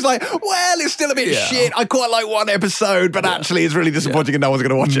 He was like, well, it's still a bit shit. I quite like one episode, but actually it's really disappointing and no one's going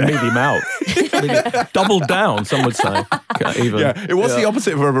to watch it. Mealy-mouthed. Doubled down, some would say. It was the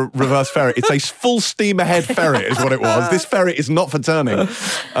opposite of a reverse ferret. It's a full steam ahead ferret is what it was. This ferret is not for turning.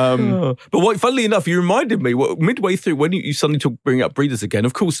 But funnily enough, you reminded me, midway through, when you suddenly bring up Breeders again,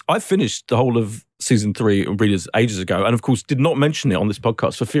 of course, I finished the whole of season 3 of Breeders ages ago, and of course did not mention it on this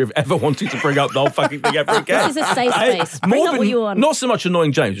podcast for fear of ever wanting to bring up the whole fucking thing ever again. This is a safe space. Bring up what you want. Not so much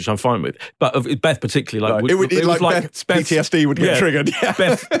annoying James, which I'm fine with, but of Beth particularly. Like, it was like Beth's PTSD would get triggered. Yeah.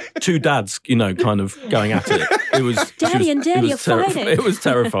 Beth, 2 dads, kind of going at it. It was Daddy are fighting. It was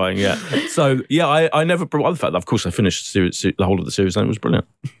terrifying. Yeah. So yeah, I never brought up the fact that of course I finished the whole of the series and it was brilliant.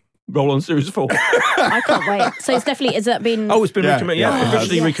 Roll on series 4. I can't wait. So it's definitely, has that been... Oh, it's been recommissioned.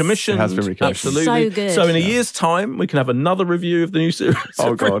 Officially recommissioned. It has been recommissioned. Absolutely. So good. So in a year's time, we can have another review of the new series.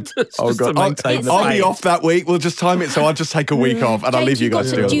 Oh, God. I'll be off that week. We'll just time it, so I'll just take a week off and I'll leave you guys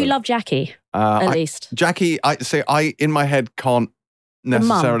to do it. Do you love Jackie, at least? Jackie, I in my head can't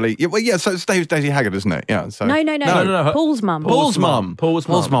necessarily. So it's Daisy Haggard, isn't it? Yeah. So No. Paul's mum. Paul's mum.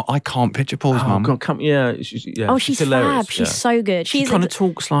 I can't picture Paul's mum. God, she's hilarious. Fab. She's so good. She kind of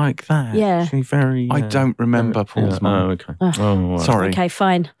talks like that. Yeah. She's very. I don't remember Paul's mum. Oh, okay. Sorry. Okay,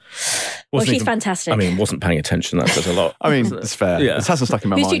 fine. Well, she's even- fantastic. I mean, wasn't paying attention. That says a lot. I mean, it's fair. Yeah. It hasn't stuck in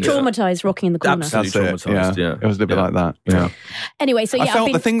my Who's too mind. traumatized rocking in the corner? Absolutely. That's it. traumatised, Yeah. yeah. It was a little bit Yeah. like that. Yeah. Anyway, so yeah, I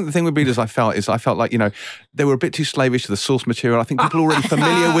felt I've been, the thing with Breeders I felt like, they were a bit too slavish to the source material. I think people already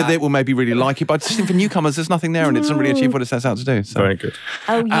familiar with it will maybe really like it, but just for newcomers, there's nothing there and it doesn't really achieve what it sets out to do. So. Very good.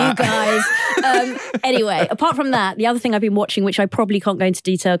 Oh, you guys. Anyway, apart from that, the other thing I've been watching, which I probably can't go into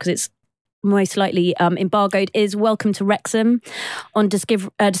detail because it's most likely embargoed, is Welcome to Wrexham on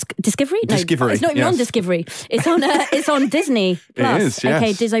Discovery. No, Discovery, it's not even on yes. Discovery. It's on Disney Plus, is, yes.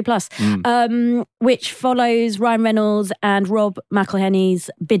 aka Disney Plus, which follows Ryan Reynolds and Rob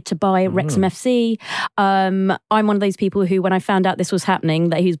McElhenney's bid to buy Wrexham FC. I'm one of those people who, when I found out this was happening,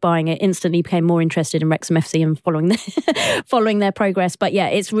 that he was buying it, instantly became more interested in Wrexham FC and following their progress. But yeah,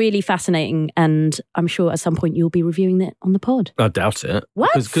 it's really fascinating, and I'm sure at some point you'll be reviewing it on the pod. I doubt it.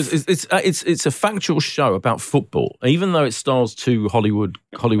 What? Because it's a factual show about football, even though it stars two Hollywood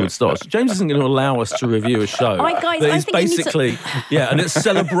stars. James isn't going to allow us to review a show Guys, that I is think you need to- basically and it's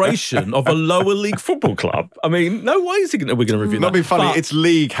celebration of a lower league football club. I mean, no way is we're going to review that. Not being funny, But- its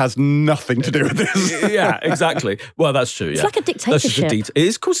league has nothing to do with this. yeah, exactly. Well, that's true. It's yeah. like a That's just a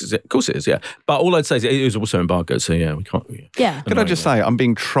dictatorship. Of course it is. Yeah, but all I'd say is it is also embargoed. So yeah, we can't. Yeah. Could I just say, I'm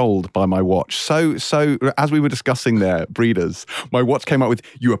being trolled by my watch. So as we were discussing there, Breeders, my watch came up with,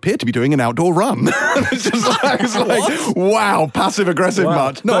 you appear to be doing an outdoor run. It's just like, wow, passive aggressive Wow.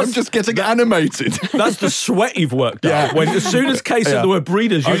 much. No, I'm just getting animated. That's the sweat you've worked up. Yeah. When as soon as Kay said Yeah. the word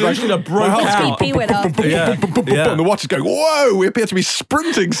Breeders, you I was like, actually have my broke heart's out. BP went up. Yeah. Yeah. And the watch is going, whoa, we appear to be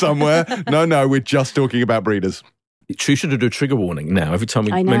sprinting somewhere. No, we're just talking about Breeders. You should do a trigger warning now every time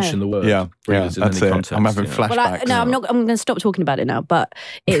we I know. mention the word. Yeah, Breeders in that's any it. context. I'm having yeah. flashbacks. Well, I'm going to stop talking about it now, but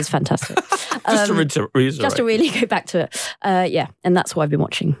it is fantastic. Just to reiterate. Just to really go back to it. And that's what I've been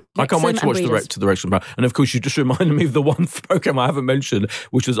watching. I can't wait to watch the Wrexham. And of course, you just reminded me of the one program I haven't mentioned,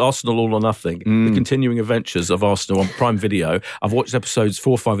 which was Arsenal All or Nothing, the continuing adventures of Arsenal on Prime Video. I've watched episodes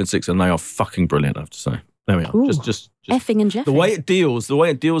 4, 5, and 6, and they are fucking brilliant, I have to say. There we are. Ooh. Just Effing and Jeffing. the way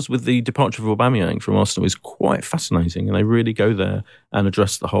it deals with the departure of Aubameyang from Arsenal is quite fascinating, and they really go there and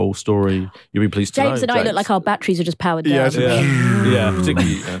address the whole story. You'll be pleased to know. James and I look like our batteries are just powered down. Yes. yeah,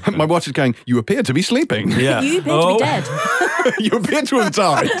 particularly. My watch is going, you appear to be sleeping. Yeah. You appear to be dead. You appear to have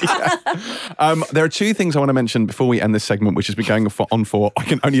died. Yeah. There are two things I want to mention before we end this segment, which has been going on for, I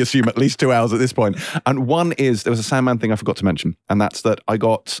can only assume, at least 2 hours at this point. And one is, there was a Sandman thing I forgot to mention, and that's that I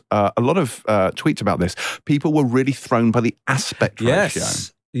got a lot of tweets about this. People were really thrown by the aspect ratio.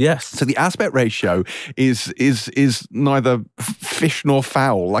 Yes. So the aspect ratio is neither fish nor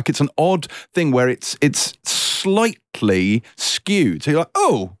fowl. Like, it's an odd thing where it's slightly skewed. So you're like,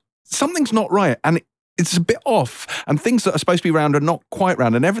 oh, something's not right, and it's a bit off, and things that are supposed to be round are not quite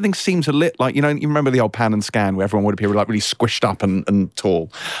round, and everything seems a lit like, you remember the old Pan and Scan where everyone would appear like really squished up and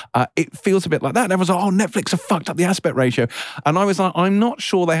tall. It feels a bit like that. And everyone's like, oh, Netflix have fucked up the aspect ratio. And I was like, I'm not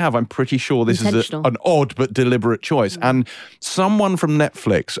sure they have. I'm pretty sure this is Intentional. an odd but deliberate choice. And someone from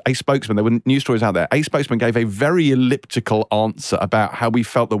Netflix, a spokesman, there were news stories out there, a spokesman gave a very elliptical answer about how we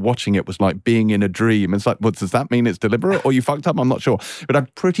felt that watching it was like being in a dream. It's like, well, does that mean it's deliberate or you fucked up? I'm not sure. But I'm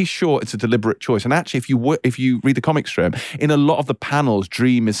pretty sure it's a deliberate choice. And actually, if you read the comic strip, in a lot of the panels,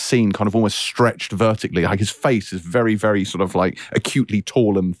 Dream is seen kind of almost stretched vertically. Like, his face is very, very sort of like acutely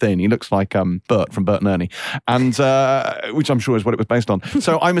tall and thin. He looks like Bert from Bert and Ernie, and which I'm sure is what it was based on.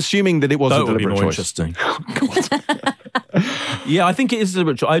 So I'm assuming that it was That a would be deliberate more choice. interesting. Yeah, I think it is a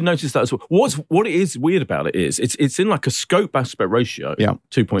deliberate choice. I noticed that as well. What it is weird about it is it's in like a scope aspect ratio, Yeah.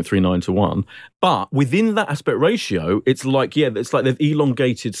 2.39 to 1. But within that aspect ratio, it's like they've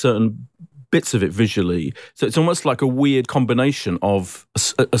elongated certain bits of it visually. So it's almost like a weird combination of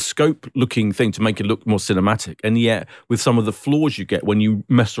a scope-looking thing to make it look more cinematic, and yet with some of the flaws you get when you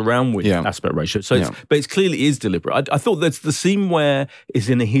mess around with Yeah. aspect ratio. So but it clearly is deliberate. I thought that's the scene where he's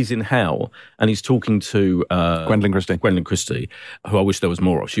in hell and he's talking to Gwendolyn Christie, who I wish there was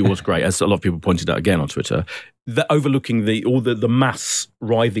more of. She was great, as a lot of people pointed out again on Twitter. That overlooking all the mass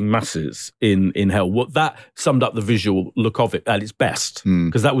writhing masses in hell. What that summed up the visual look of it at its best,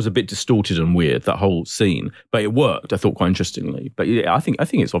 because that was a bit distorted and weird, that whole scene. But it worked, I thought, quite interestingly. But yeah, I think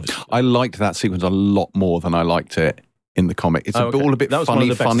it's obvious. I liked that sequence a lot more than I liked it in the comic. It's all a bit That was one of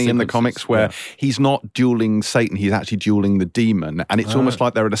the better funny in the sequences, comics where he's not dueling Satan, he's actually dueling the demon. And it's almost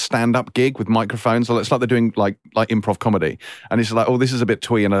like they're at a stand-up gig with microphones. So it's like they're doing like improv comedy. And it's like, oh, this is a bit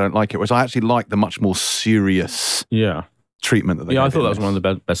twee and I don't like it. Whereas I actually like the much more serious treatment that they I gave thought in that was this. one of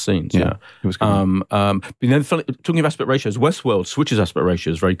the best scenes. Yeah, it was good. Talking of aspect ratios, Westworld switches aspect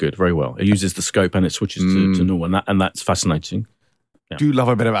ratios very good, very well. It uses the scope and it switches to normal, and that's fascinating. do love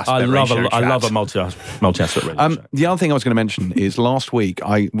a bit of aspect ratio I love a chat. multi-aspect ratio. The other thing I was going to mention is last week,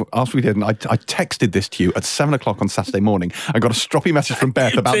 after we did, and I texted this to you at 7 o'clock on Saturday morning. I got a stroppy message from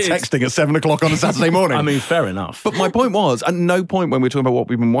Beth about did. texting at 7 o'clock on a Saturday morning. I mean, fair enough. But my point was, at no point when we were talking about what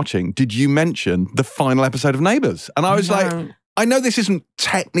we've been watching, did you mention the final episode of Neighbours? And I was like, I know this isn't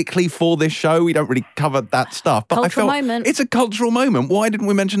technically for this show. We don't really cover that stuff. But Cultural I felt moment. it's a cultural moment. Why didn't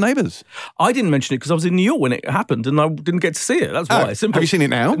we mention Neighbours? I didn't mention it because I was in New York when it happened and I didn't get to see it. That's why. Simple. Have you seen it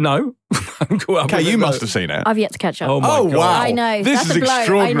now? No. Okay, you must have seen it. I've yet to catch up. Oh, my Oh, God. wow. I know. This That's is a blow.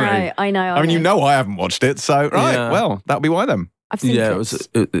 extraordinary. I know. I mean, you know I haven't watched it, so, right, Yeah. well, that'll be why then. I've seen Yeah, clips.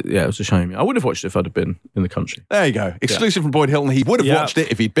 it was a shame. I would have watched it if I'd have been in the country. There you go. Exclusive from Boyd Hilton. He would have Yeah. watched it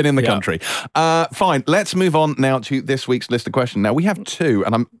if he'd been in the Yeah. country. Fine. Let's move on now to this week's list of questions. Now, we have two,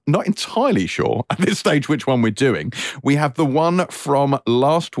 and I'm not entirely sure at this stage which one we're doing. We have the one from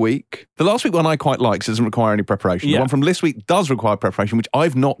last week. The last week one I quite like, 'cause it doesn't require any preparation. The Yeah. one from this week does require preparation, which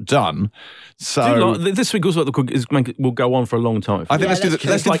I've not done. So This week also will go on for a long time. I think let's do that's the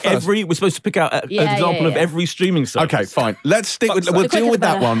let's It's do like the first. we're supposed to pick out an Yeah, example of yeah. every streaming service. Okay, fine. Let's stick with. Fuck's We'll sake. The deal quicker with the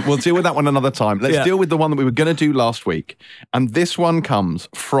that better. one. We'll deal with that one another time. Let's Yeah. deal with the one that we were going to do last week. And this one comes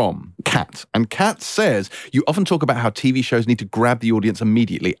from Kat. And Kat says, you often talk about how TV shows need to grab the audience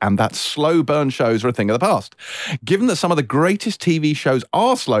immediately and that slow burn shows are a thing of the past. Given that some of the greatest TV shows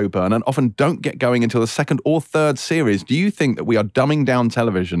are slow burn and often don't get going until the second or third series, do you think that we are dumbing down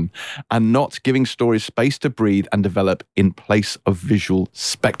television and not giving stories space to breathe and develop in place of visual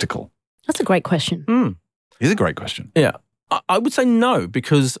spectacle? That's a great question. It's a great question. Yeah. I would say no,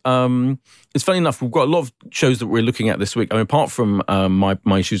 because it's funny enough, we've got a lot of shows that we're looking at this week. I mean, apart from my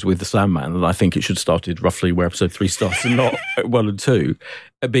issues with The Sandman, and I think it should have started roughly where episode 3 starts and not 1 and 2,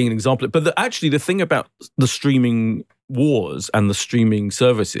 being an example. But actually, the thing about the streaming wars and the streaming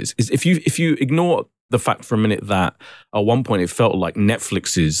services is if you ignore the fact for a minute that at one point it felt like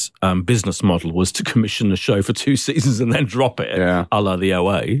Netflix's business model was to commission a show for 2 seasons and then drop it, Yeah. a la the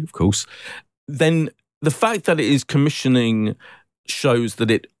OA, of course, then the fact that it is commissioning shows that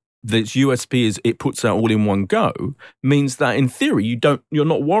its USP is it puts out all in one go means that in theory you're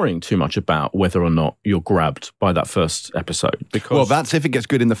not worrying too much about whether or not you're grabbed by that first episode. Because Well, that's if it gets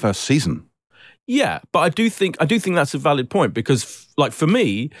good in the first season. yeah, but I do think that's a valid point because like for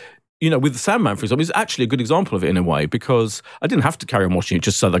me, you know, with The Sandman, for example, it's actually a good example of it in a way because I didn't have to carry on watching it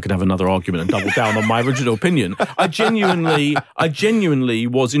just so that I could have another argument and double down on my original opinion. I genuinely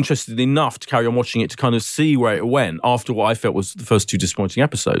was interested enough to carry on watching it to kind of see where it went after what I felt was the first 2 disappointing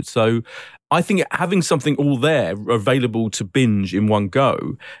episodes. So I think having something all there available to binge in one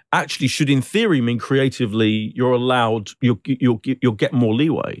go actually should, in theory, mean creatively you'll get more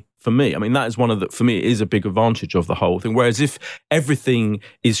leeway. For me, I mean, that is for me, it is a big advantage of the whole thing. Whereas if everything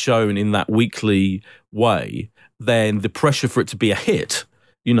is shown in that weekly way, then the pressure for it to be a hit,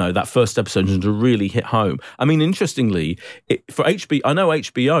 you know, that first episode and to really hit home. I mean, interestingly, for HBO, I know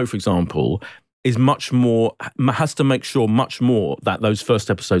HBO, for example, is has to make sure much more that those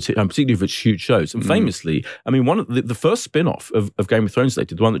first episodes hit home, particularly if it's huge shows. And famously, I mean, one of the first spin-off of Game of Thrones they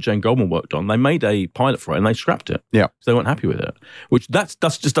did, the one that Jane Goldman worked on, they made a pilot for it and they scrapped it. Yeah. So they weren't happy with it, which that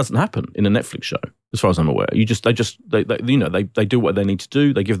just doesn't happen in a Netflix show, as far as I'm aware. They do what they need to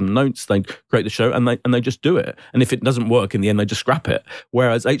do. They give them notes, they create the show, and they just do it. And if it doesn't work in the end, they just scrap it.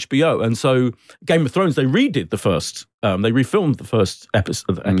 Whereas HBO, and so Game of Thrones, they redid the first. They refilmed the first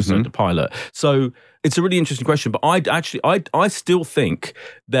episode, the pilot. So it's a really interesting question. But I still think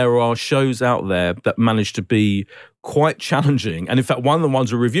there are shows out there that manage to be quite challenging. And in fact, one of the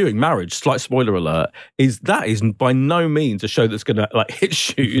ones we're reviewing, Marriage, slight spoiler alert, is by no means a show that's going to like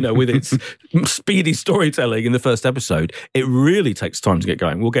hit you, you know, with its speedy storytelling in the first episode. It really takes time to get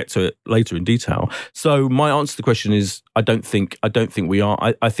going. We'll get to it later in detail. So my answer to the question is, I don't think we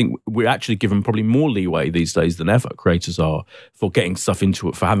are. I think we're actually given probably more leeway these days than ever, creators are, for getting stuff into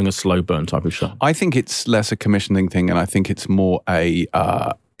it, for having a slow burn type of show. I think it's less a commissioning thing, and I think it's more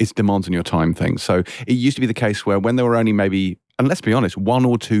it's demands on your time thing. So it used to be the case where when there were only maybe, and let's be honest, 1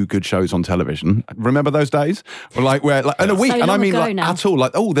 or 2 good shows on television. Remember those days? In a week, So and I long mean ago like now. at all.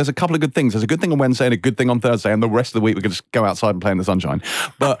 Like, oh, there's a couple of good things. There's a good thing on Wednesday and a good thing on Thursday, and the rest of the week we could just go outside and play in the sunshine.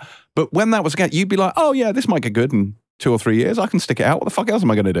 But when that was again, you'd be like, oh yeah, this might get good in 2 or 3 years, I can stick it out. What the fuck else am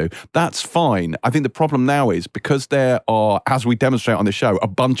I going to do? That's fine. I think the problem now is because there are, as we demonstrate on the show, a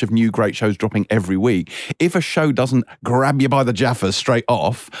bunch of new great shows dropping every week. If a show doesn't grab you by the jaffers straight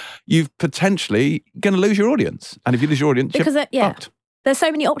off, you've potentially going to lose your audience. And if you lose your audience, Because you're fucked. there's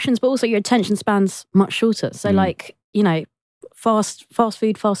so many options, but also your attention span's much shorter. So like, you know, fast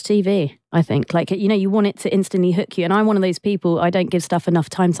food, fast TV, I think. Like, you know, you want it to instantly hook you. And I'm one of those people, I don't give stuff enough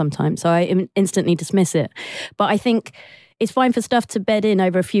time sometimes. So I instantly dismiss it. But I think it's fine for stuff to bed in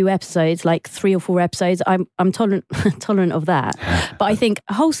over a few episodes, like 3 or 4 episodes. I'm tolerant of that. But I think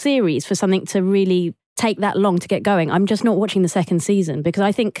a whole series for something to really take that long to get going, I'm just not watching the second season, because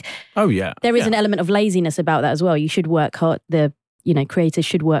I think there is an element of laziness about that as well. You should work hard. Creators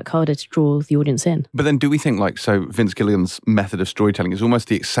should work harder to draw the audience in. But then do we think so Vince Gilligan's method of storytelling is almost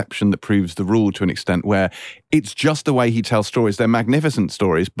the exception that proves the rule to an extent, where it's just the way he tells stories. They're magnificent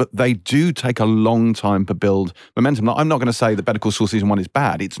stories, but they do take a long time to build momentum. I'm not going to say that Better Call Saul season 1 is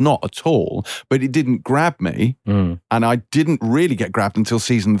bad. It's not at all, but it didn't grab me. And I didn't really get grabbed until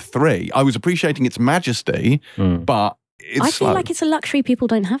season 3. I was appreciating its majesty, but it's I feel like it's a luxury people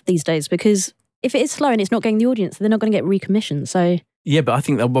don't have these days, because if it is slow and it's not getting the audience, they're not going to get recommissioned. So yeah, but I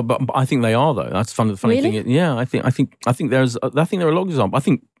think I think they are though. That's the funny really? thing. Yeah, I think there are a lot of examples. I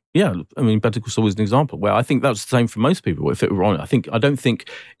think Better Call Saul is an example where I think that's the same for most people. If it were on, I don't think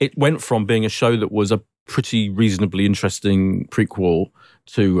it went from being a show that was a pretty reasonably interesting prequel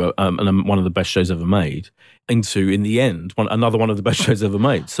to one of the best shows ever made into, in the end, another one of the best shows ever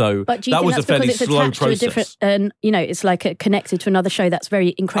made. So but do you that think was that's a fairly because it's slow attached process. to a different, it's like connected to another show that's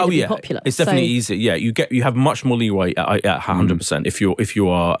very incredibly popular. It's definitely easier. Yeah, you have much more leeway at 100% if you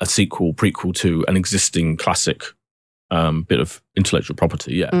are a prequel to an existing classic bit of intellectual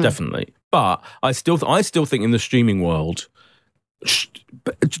property. Yeah, definitely. But I still think in the streaming world,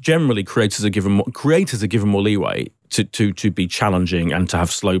 generally creators are given more leeway to be challenging and to have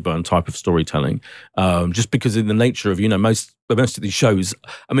slow burn type of storytelling, just because in the nature of most of these shows.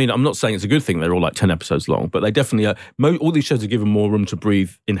 I mean, I'm not saying it's a good thing they're all like 10 episodes long, but they definitely are. All these shows are given more room to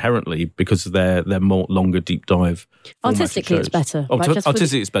breathe inherently because they're more longer deep dive. Artistically, it's better.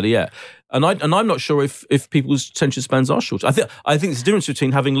 Artistically, it's better. Yeah, and I'm not sure if people's attention spans are short. I think there's a difference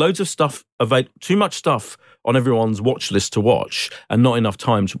between having loads of stuff, too much stuff on everyone's watch list to watch and not enough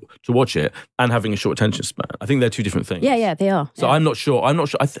time to watch it, and having a short attention span. I think they're two different things. Yeah, they are. So yeah. I'm not sure. I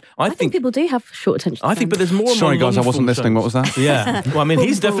think people do have short attention spans. I think, but there's more. Sorry, guys, I wasn't listening. What was that? Yeah. Well, I mean,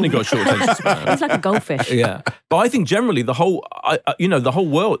 he's definitely got short attention span. He's like a goldfish. Yeah, but I think generally the whole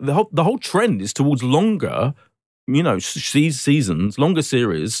world, the whole trend is towards longer. Seasons, longer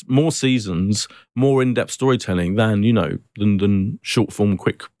series, more seasons, more in-depth storytelling than short form,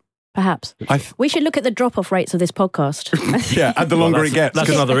 quick. Perhaps. We should look at the drop-off rates of this podcast. Yeah, and the longer it gets. That's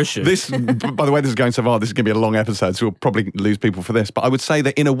another issue. By the way, this is going so far, this is going to be a long episode, so we'll probably lose people for this. But I would say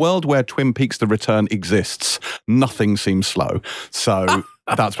that in a world where Twin Peaks The Return exists, nothing seems slow. So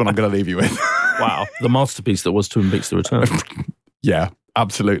that's what I'm going to leave you with. Wow. The masterpiece that was Twin Peaks The Return. Yeah.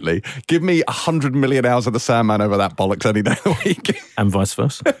 Absolutely. Give me 100 million hours of the Sandman over that bollocks any day of the week. And vice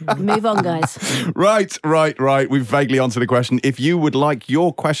versa. Move on, guys. Right. We've vaguely answered the question. If you would like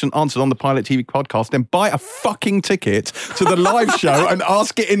your question answered on the Pilot TV podcast, then buy a fucking ticket to the live show and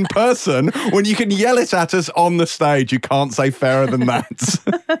ask it in person when you can yell it at us on the stage. You can't say fairer than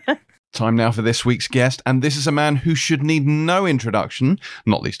that. Time now for this week's guest, and this is a man who should need no introduction,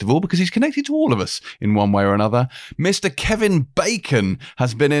 not least of all because he's connected to all of us in one way or another. Mr. Kevin Bacon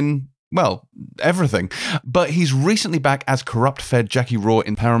has been in, well, everything, but he's recently back as corrupt Fed Jackie Raw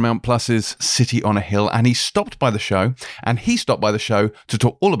in Paramount Plus's City on a Hill, and he stopped by the show to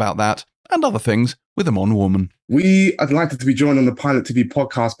talk all about that and other things with Amon Warman. We are delighted to be joined on the Pilot TV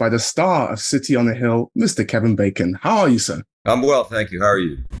podcast by the star of City on a Hill, Mr. Kevin Bacon. How are you, sir? I'm well, thank you. How are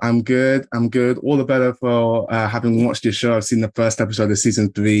you? I'm good. All the better for having watched your show. I've seen the first episode of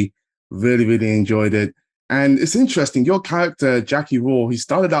season 3. Really, really enjoyed it. And it's interesting. Your character, Jackie Raw, he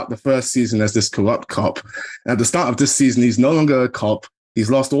started out the first season as this corrupt cop. At the start of this season, he's no longer a cop. He's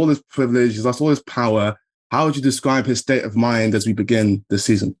lost all his privilege. He's lost all his power. How would you describe his state of mind as we begin this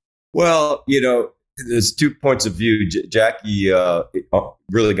season? Well, there's 2 points of view. Jackie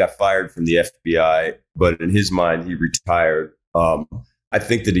really got fired from the FBI, but in his mind, he retired. I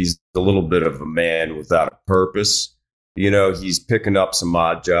think that he's a little bit of a man without a purpose. He's picking up some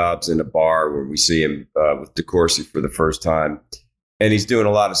odd jobs in a bar where we see him with DeCourcy for the first time. And he's doing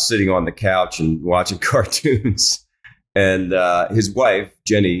a lot of sitting on the couch and watching cartoons. And his wife,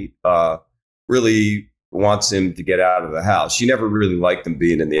 Jenny, really wants him to get out of the house. She never really liked him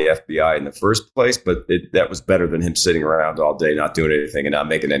being in the FBI in the first place, but that was better than him sitting around all day, not doing anything and not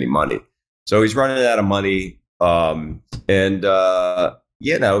making any money. So he's running out of money.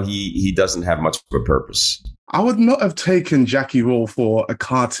 He doesn't have much of a purpose. I would not have taken Jackie Raw for a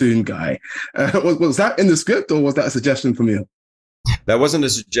cartoon guy. Was that in the script or was that a suggestion from you? That wasn't a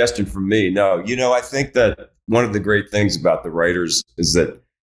suggestion from me. No, I think that one of the great things about the writers is that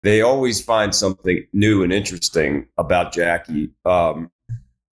they always find something new and interesting about Jackie.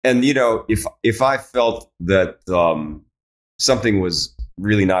 If I felt that something was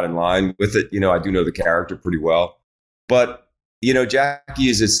really not in line with it, I do know the character pretty well. But, Jackie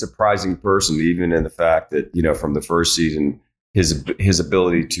is a surprising person, even in the fact that, from the first season, his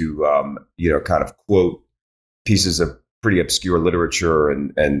ability to, kind of quote pieces of pretty obscure literature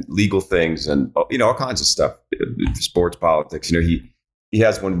and legal things and, all kinds of stuff, sports, politics. He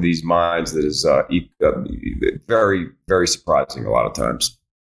has one of these minds that is very, very surprising a lot of times.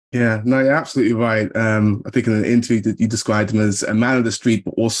 Yeah, no, you're absolutely right. I think in an interview that you described him as a man of the street,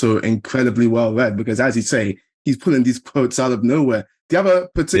 but also incredibly well read, because as you say, he's pulling these quotes out of nowhere. Do you have a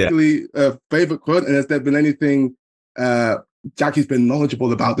particularly favorite quote? And has there been anything Jackie's been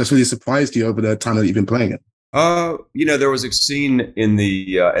knowledgeable about that's really surprised you over the time that you've been playing it? There was a scene in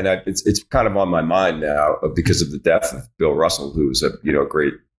the, it's kind of on my mind now because of the death of Bill Russell, who's a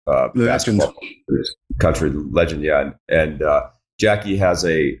great basketball country legend. Yeah, and Jackie has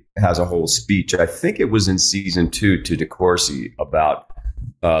a whole speech. I think it was in season 2 to DeCourcy about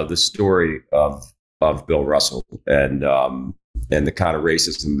the story of Bill Russell and the kind of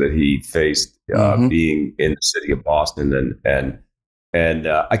racism that he faced being in the city of Boston and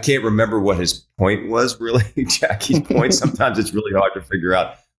I can't remember what his point was, really, Jackie's point. Sometimes it's really hard to figure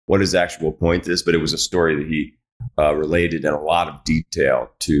out what his actual point is, but it was a story that he related in a lot of detail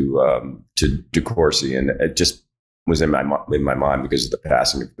to DeCourcy, and it just was in my mind because of the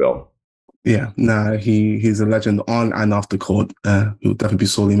passing of Bill. Yeah, he's a legend on and off the court. He'll definitely be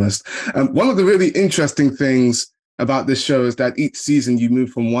sorely missed. One of the really interesting things about this show is that each season you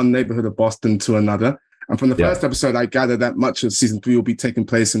move from one neighborhood of Boston to another. And from the first episode, I gather that much of season 3 will be taking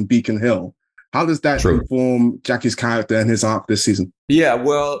place in Beacon Hill. How does that inform Jackie's character and his arc this season? Yeah,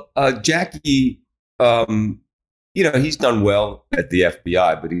 well, Jackie, he's done well at the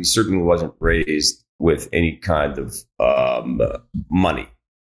FBI, but he certainly wasn't raised with any kind of money.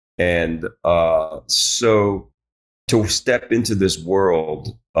 And so to step into this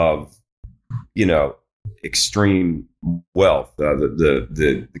world of, extreme wealth,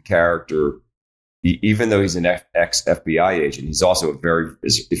 the character, even though he's an ex-FBI agent, he's also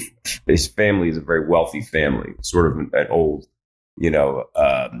his family is a very wealthy family, sort of an old,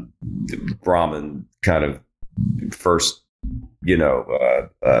 Brahmin kind of first,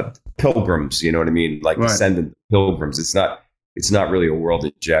 pilgrims, you know what I mean? Like descendant pilgrims. It's not really a world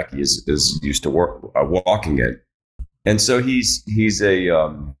that Jackie is used to walking in. And so he's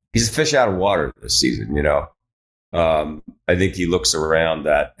a fish out of water this season, I think he looks around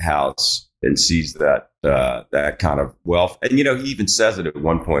that house and sees that kind of wealth. And, he even says it at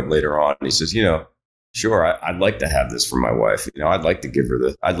one point later on. He says, sure, I'd like to have this for my wife. I'd like to give her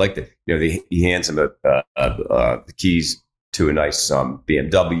this. I'd like to, he hands him the keys to a nice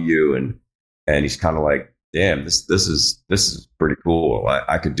BMW. And he's kind of like, damn, this is pretty cool.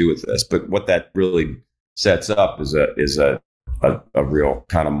 I could do with this. But what that really sets up is a real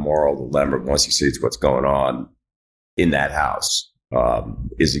kind of moral dilemma once he sees what's going on in that house.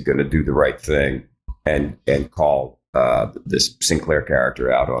 Is he going to do the right thing and call this Sinclair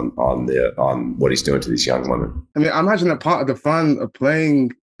character out on what he's doing to these young women? I mean, I imagine that part of the fun of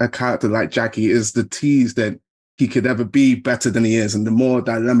playing a character like Jackie is the tease that he could ever be better than he is, and the moral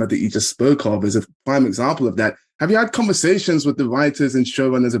dilemma that you just spoke of is a prime example of that. Have you had conversations with the writers and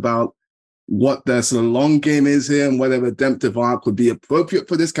showrunners about what the sort of long game is here and whether a redemptive arc would be appropriate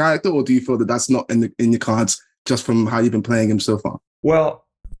for this character, or do you feel that that's not in your cards just from how you've been playing him so far? Well,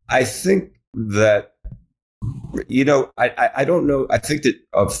 I think that, I don't know. I think that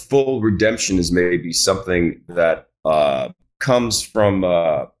a full redemption is maybe something that comes from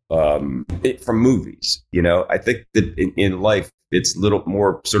movies. I think that in life, it's little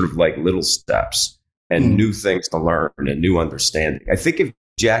more sort of like little steps and new things to learn and new understanding. I think if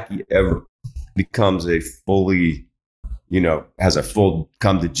Jackie ever becomes a fully, has a full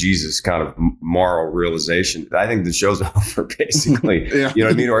come to Jesus kind of moral realization, I think the show's over basically. You know what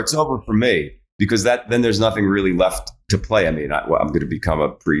I mean? Or it's over for me, because then there's nothing really left to play. I mean, I'm going to become a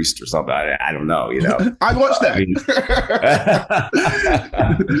priest or something. I don't know, I'd watch that.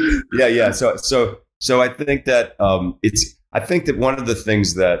 Yeah. So I think that I think that one of the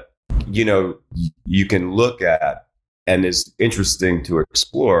things that, you can look at and is interesting to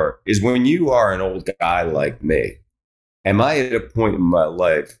explore is when you are an old guy like me, am I at a point in my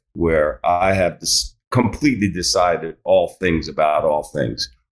life where I have completely decided all things about all things?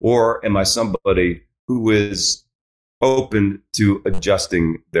 Or am I somebody who is open to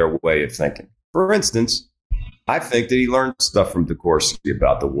adjusting their way of thinking? For instance, I think that he learned stuff from DeCourcy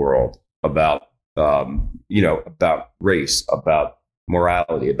about the world, about race, about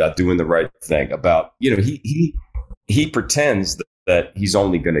morality, about doing the right thing, about, he pretends that he's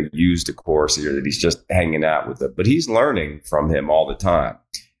only going to use DeCourcy or that he's just hanging out with it, but he's learning from him all the time.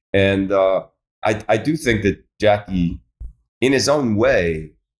 And I do think that Jackie, in his own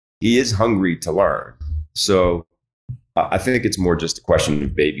way, he is hungry to learn. So I think it's more just a question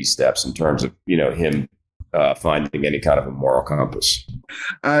of baby steps in terms of, him finding any kind of a moral compass.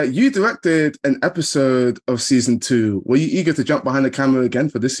 You directed an episode of season 2. Were you eager to jump behind the camera again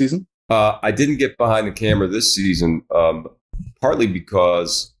for this season? I didn't get behind the camera this season, partly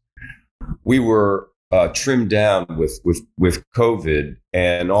because we were trimmed down with COVID,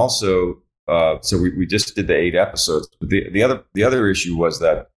 and also so we just did the 8 episodes. But the other issue was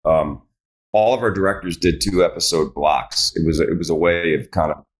that all of our directors did 2-episode blocks. It was a way of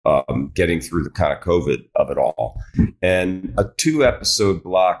kind of getting through the kind of COVID of it all. And a 2-episode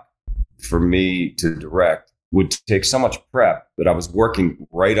block for me to direct would take so much prep that I was working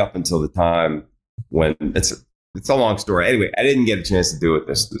right up until the time when it's a long story. Anyway, I didn't get a chance to do it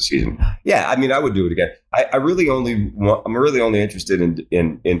this season. Yeah, I mean, I would do it again. I'm really only interested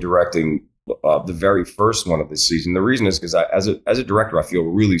in directing the very first one of this season. The reason is because as a director, I feel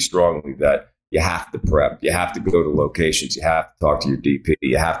really strongly that you have to prep, you have to go to locations, you have to talk to your DP,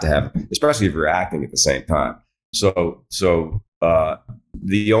 you have to have, especially if you're acting at the same time. So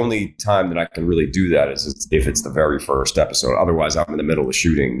the only time that I can really do that is if it's the very first episode. Otherwise, I'm in the middle of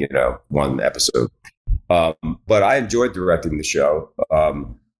shooting, one episode. But I enjoyed directing the show.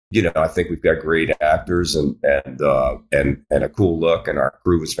 I think we've got great actors and a cool look, and our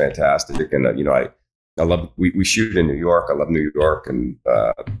crew was fantastic. And I love we shoot in New York. I love New York, and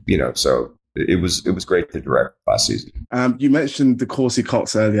so it was great to direct last season. You mentioned the Courtesy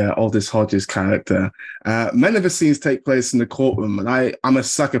Cox earlier, Aldous Hodge's character. Many of the scenes take place in the courtroom, and I'm a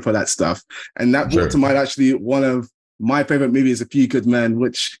sucker for that stuff. And that brought to mind actually one of my favorite movies, A Few Good Men,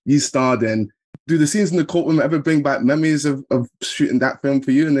 which you starred in. Do the scenes in the courtroom ever bring back memories of shooting that film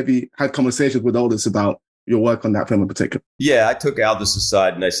for you? And have you had conversations with Aldous about your work on that film in particular? Yeah, I took Aldous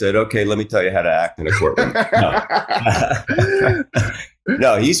aside and I said, okay, let me tell you how to act in a courtroom.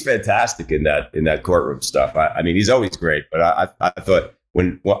 No, he's fantastic in that courtroom stuff. I mean, he's always great, but I thought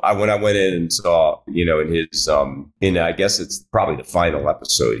when I went in and saw, in his, I guess it's probably the final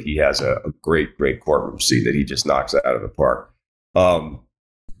episode, he has a great courtroom scene that he just knocks out of the park.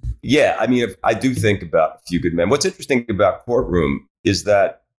 Yeah, I mean, I do think about A Few Good Men. What's interesting about Courtroom is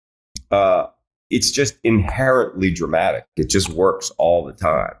that it's just inherently dramatic. It just works all the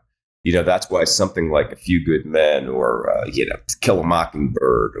time. That's why something like A Few Good Men or, To Kill a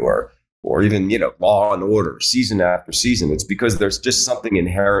Mockingbird or even, Law and Order, season after season, it's because there's just something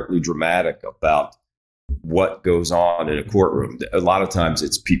inherently dramatic about what goes on in a courtroom. A lot of times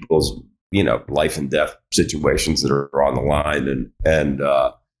it's people's, life and death situations that are on the line.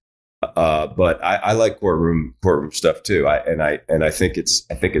 But I like courtroom stuff too. I think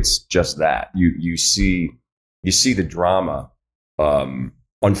it's just that you see the drama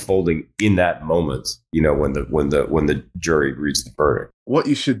unfolding in that moment. When the jury reads the verdict. What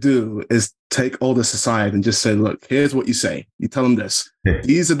you should do is take all this aside and just say, look, here's what you say. You tell them this.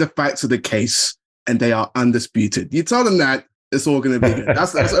 These are the facts of the case, and they are undisputed. You tell them that. It's all going to be good.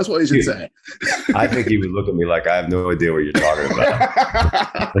 That's what you should say. I think he would look at me like I have no idea what you're talking about.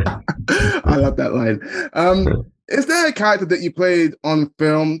 I love that line. Is there a character that you played on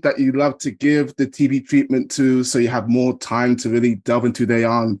film that you love to give the TV treatment to so you have more time to really delve into who they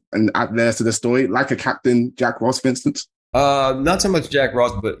are and add layers to the story, like a Captain Jack Ross, for instance? Not so much Jack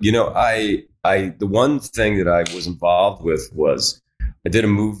Ross, but the one thing that I was involved with was I did a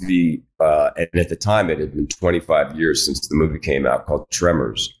movie, and at the time it had been 25 years since the movie came out, called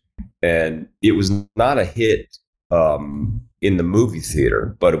Tremors. And it was not a hit in the movie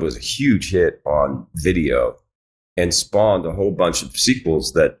theater, but it was a huge hit on video and spawned a whole bunch of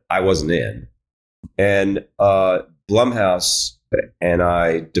sequels that I wasn't in. And Blumhouse and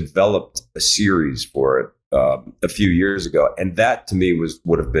I developed a series for it a few years ago. And that to me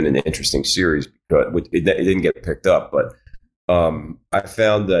would have been an interesting series because it didn't get picked up, but I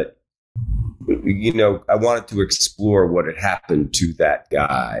found that, I wanted to explore what had happened to that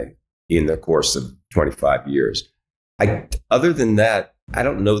guy in the course of 25 years. Other than that, I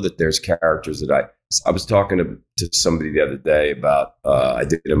don't know that there's characters that I was talking to somebody the other day about, I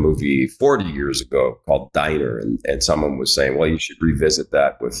did a movie 40 years ago called Diner, and someone was saying, well, you should revisit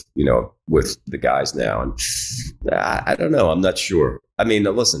that with the guys now. And I don't know. I'm not sure. I mean,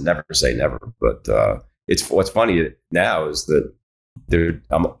 listen, never say never, but, what's funny now is that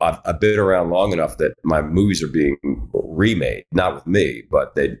I've been around long enough that my movies are being remade, not with me,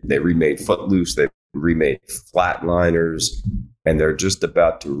 but they remade Footloose, they remade Flatliners, and they're just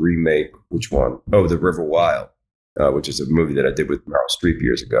about to remake which one? Oh, The River Wild, which is a movie that I did with Meryl Streep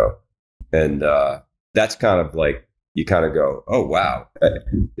years ago, and that's kind of like you kind of go, oh, wow,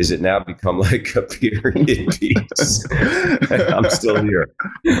 is it now become like a period piece? I'm still here.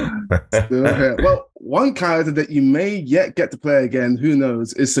 Well, one character that you may yet get to play again, who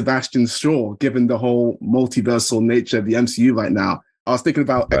knows, is Sebastian Shaw, given the whole multiversal nature of the MCU right now. I was thinking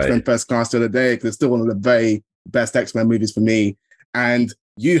about X-Men First Class the other day, because it's still one of the very best X-Men movies for me. And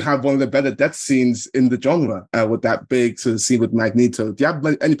you have one of the better death scenes in the genre with that big sort of scene with Magneto. Do you have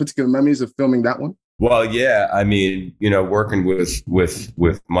any particular memories of filming that one? Well, yeah. I mean, working with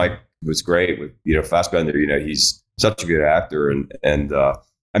Mike was great. With Fassbender, he's such a good actor, and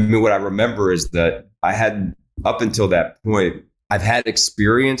I mean, what I remember is that I had, up until that point, I've had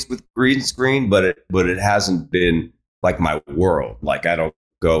experience with green screen, but it hasn't been like my world. Like, I don't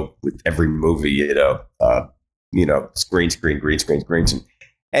go with every movie, green screen.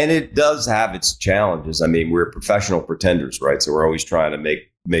 And it does have its challenges. I mean, we're professional pretenders, right? So we're always trying to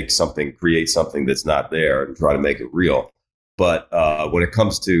make something, create something that's not there and try to make it real. But when it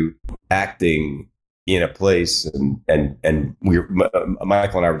comes to acting in a place, and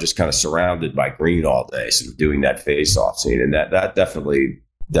Michael and I were just kind of surrounded by green all day, sort of doing that face-off scene, and that definitely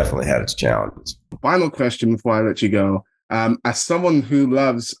had its challenges. Final question before I let you go. As someone who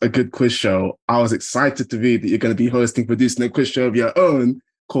loves a good quiz show, I was excited to read that you're going to be producing a quiz show of your own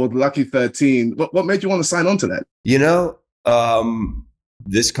called Lucky 13. What made you want to sign on to that?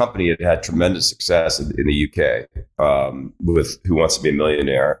 This company had tremendous success in the UK with Who Wants to Be a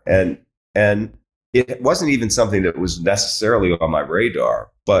Millionaire, and it wasn't even something that was necessarily on my radar,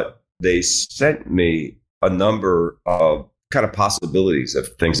 but they sent me a number of kind of possibilities of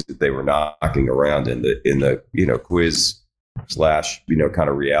things that they were knocking around in the quiz / kind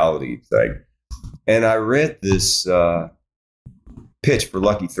of reality thing. And I read this pitch for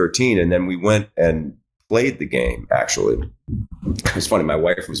Lucky 13, and then we went and played the game. Actually, it was funny. My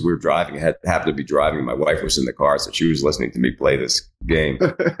wife we were driving, happened to be driving. My wife was in the car, so she was listening to me play this game.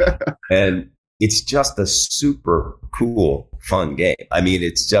 And it's just a super cool, fun game. I mean,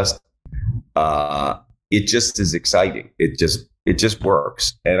 it's just, it just is exciting. It just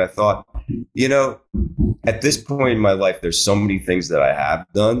works. And I thought, at this point in my life, there's so many things that I have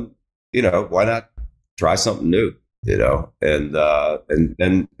done, why not try something new, and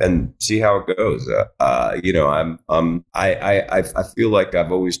see how it goes. I feel like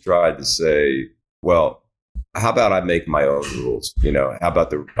I've always tried to say, well, how about I make my own rules? How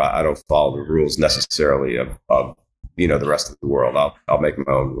about I don't follow the rules necessarily of the rest of the world. I'll make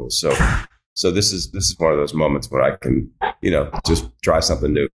my own rules. So this is one of those moments where I can, just try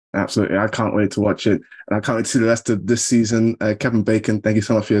something new. Absolutely. I can't wait to watch it. And I can't wait to see the rest of this season. Kevin Bacon, thank you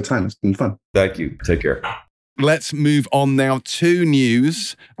so much for your time. It's been fun. Thank you. Take care. Let's move on now to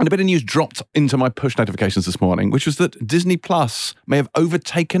news. And a bit of news dropped into my push notifications this morning, which was that Disney Plus may have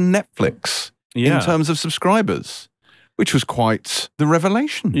overtaken Netflix in terms of subscribers, which was quite the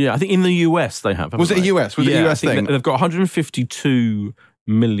revelation. Yeah, I think in the US they have. Was it a US? Was it a US thing? They've got 152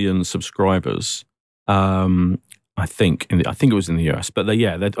 million subscribers. I think it was in the US, but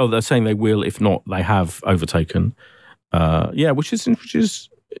they're saying they will. If not, they have overtaken. Which is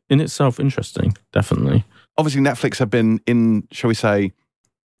in itself interesting, definitely. Obviously, Netflix have been in, shall we say,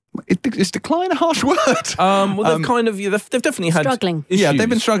 is decline a harsh word? They've definitely had struggling. Issues. Yeah, they've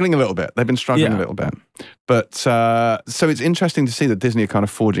been struggling a little bit. But so it's interesting to see that Disney are kind of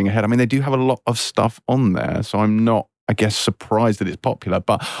forging ahead. I mean, they do have a lot of stuff on there, so I'm not, I guess, surprised that it's popular.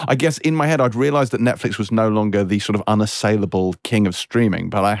 But I guess in my head, I'd realised that Netflix was no longer the sort of unassailable king of streaming,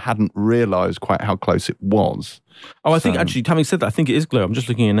 but I hadn't realised quite how close it was. Oh, I think actually, having said that, I think it is Glow. I'm just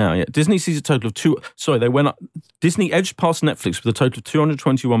looking at it now. Yeah, Disney sees a total of they went up. Disney edged past Netflix with a total of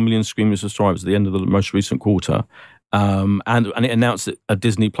 221 million streaming subscribers at the end of the most recent quarter. And it announced a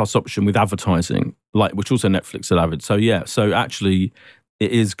Disney Plus option with advertising, which also Netflix had added. So actually,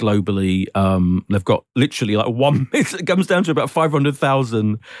 it is globally. They've got literally it comes down to about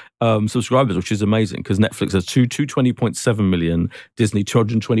 500,000 subscribers, which is amazing because Netflix has 220.7 million, Disney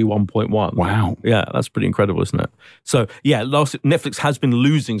 221.1. Wow. Yeah, that's pretty incredible, isn't it? So Netflix has been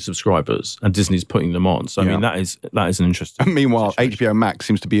losing subscribers and Disney's putting them on. So I mean, that is an interesting. Meanwhile, HBO Max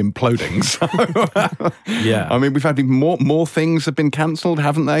seems to be imploding. So, yeah. I mean, we've had more things have been cancelled,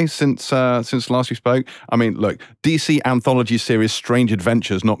 haven't they, since last we spoke? I mean, look, DC anthology series Strange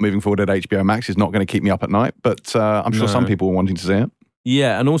Adventures not moving forward at HBO Max is not going to keep me up at night, but I'm sure some people were wanting to see it.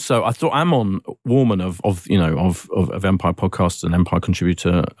 Yeah, and also I thought Amon Warman of Empire Podcast and Empire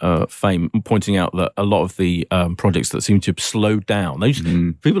Contributor fame, pointing out that a lot of the projects that seem to have slowed down,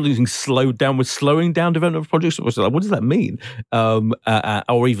 people are using slowed down with slowing down development of projects. What does that mean?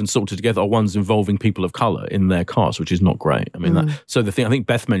 Or even sorted together are ones involving people of color in their cast, which is not great. I mean, so I think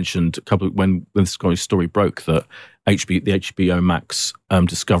Beth mentioned a couple when this story broke that the HBO Max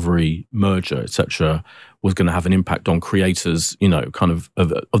Discovery merger, etc., was going to have an impact on creators, kind of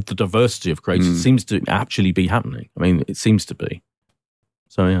the diversity of creators. It seems to actually be happening. I mean, it seems to be.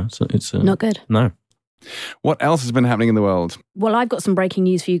 So, yeah, it's not good. No. What else has been happening in the world? Well, I've got some breaking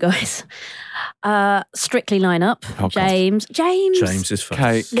news for you guys. Strictly lineup. Oh, James is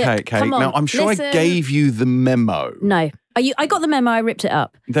first. Kate. Come on, Now, I'm sure listen. I gave you the memo. No. I got the memo, I ripped it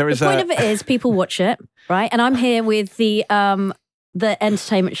up. There is the point of it is people watch it, right? And I'm here with the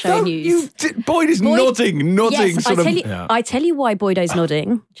entertainment show news. Boyd is nodding. Yes, sort of. I tell you why Boydo's nodding.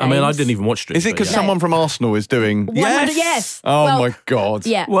 James. I mean, I didn't even watch it. Is it because someone from Arsenal is doing? 100, yes. Oh Well, my God.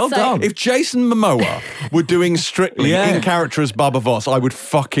 Yeah. Well done. If Jason Momoa were doing Strictly in character as Bubba Voss, I would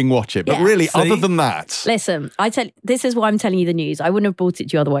fucking watch it. But Yeah. really, See? other than that, Listen, this is why I'm telling you the news. I wouldn't have brought it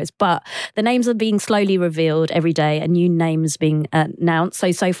to you otherwise. But the names are being slowly revealed every day, and new names being announced.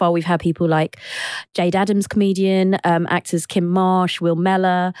 So far we've had people like Jade Adams, comedian, actors Kim Marsh, Will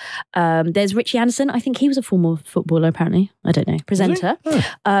Meller. There's Richie Anderson. I think he was a former footballer, apparently. I don't know. Presenter.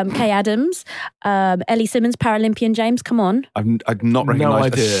 Kay Adams. Ellie Simmons, Paralympian. James, come on. I've not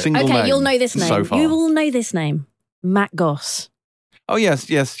recognised a idea. single name. Okay, you'll know this name. So far. You will know this name. Matt Goss. Oh yes.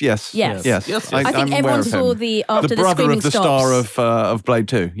 Yes. Yes. I think I'm aware everyone of saw him. the after the brother screaming of the stops. star of Blade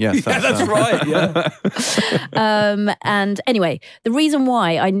 2. Yes, That's right. Yeah. And anyway, the reason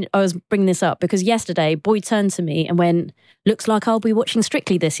why I was bringing this up because yesterday Boyd turned to me and went, "Looks like I'll be watching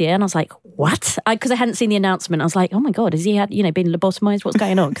Strictly this year." And I was like, "What?" Because I hadn't seen the announcement. I was like, "Oh my God, has he been lobotomized? What's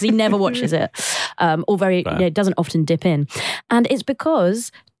going on?" Because he never watches it, or very doesn't often dip in. And it's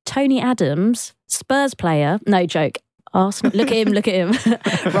because Tony Adams, Spurs player, no joke. Arsenal, look at him,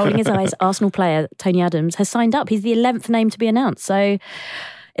 rolling his eyes. Arsenal player Tony Adams has signed up. He's the 11th name to be announced. So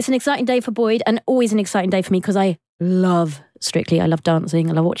it's an exciting day for Boyd and always an exciting day for me because I love Strictly. I love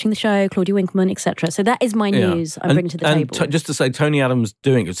dancing. I love watching the show, Claudia Winkleman, etc. So that is my news I'm bringing to the table. Just to say, Tony Adams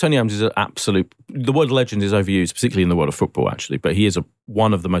doing it. Tony Adams is an absolute. The word legend is overused, particularly in the world of football, actually. But he is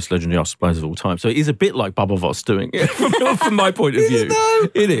one of the most legendary Arsenal players of all time. So it is a bit like Bubba Voss doing it from my point of view.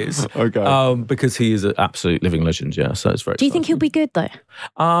 It is. Okay. Because he is an absolute living legend. Yeah. So it's very. Do you think he'll be good though?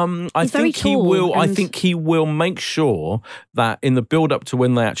 I think he will. I think he will make sure that in the build up to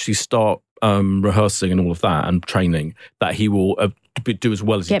when they actually start rehearsing and all of that and training, that he will do as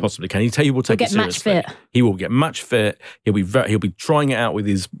well as he possibly can. He will take it seriously. Match fit. He will get match fit. He'll be trying it out with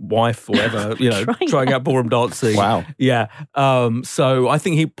his wife or whatever, trying out ballroom dancing. Wow. Yeah. So I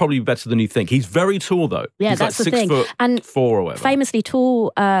think he'll probably be better than you think. He's very tall though. Yeah, he's that's like the thing. 6'4" And or whatever. famously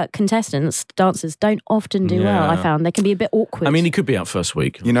tall dancers don't often do well. I found they can be a bit awkward. I mean, he could be out first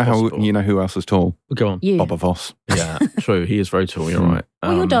week. You know who else is tall? Go on. you. Bubba Voss. Yeah, true. He is very tall. You're right. What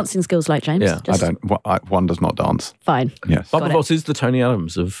are your dancing skills like, James? yeah, I don't. One does not dance. Fine. Yes. Got Bubba it. Voss is the Tony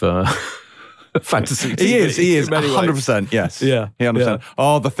Adams of fantasy. He is. He is. in many ways. 100%. Yes. Yeah, He understands. yeah.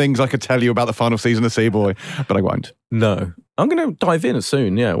 Oh, the things I could tell you about the final season of Seaboy, but I won't. No, I'm going to dive in as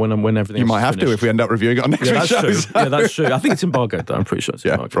soon. Yeah, when everything. You else might is have to finished. if we end up reviewing it on next Yeah, week's that's true. shows. Yeah, that's true. I think it's embargoed though. I'm pretty sure it's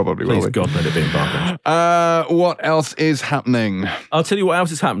Yeah, embargoed. probably will Please be. God, let it be embargoed. What else is happening? I'll tell you what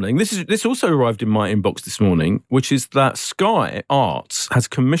else is happening. This also arrived in my inbox this morning, which is that Sky Arts has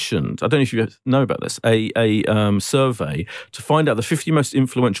commissioned, I don't know if you know about this, a survey to find out the 50 most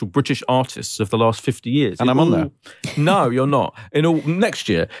influential British artists of the last 50 years. And I'm on there. No, you're not. Next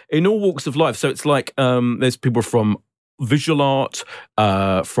year, in all walks of life. So it's like there's people from visual art,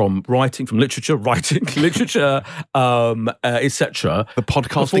 from writing, from literature, etc. The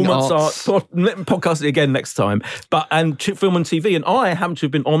podcasting arts. Podcasting again next time. And film and TV. And I happen to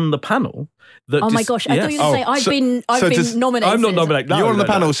have been on the panel. Oh my gosh! I thought you were going to say I've been nominated. I'm not nominated. No, You're on the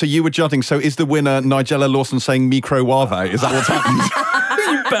no, panel, no. so you were judging. So is the winner Nigella Lawson saying micro wave? Is that what's happened?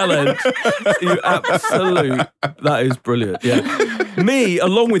 You bellend. You absolute. That is brilliant. Yeah. Me,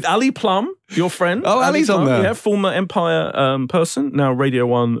 along with Ali Plum, your friend. Oh, Ali Ali's on Plum, there. Yeah, former Empire person, now Radio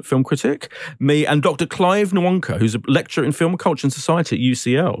 1 film critic. Me and Dr. Clive Nwonka, who's a lecturer in film culture and society at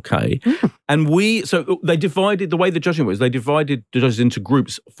UCL, okay? And they divided, the way the judging was, they divided the judges into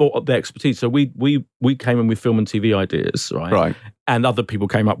groups for their expertise. So we came in with film and TV ideas, right? Right. And other people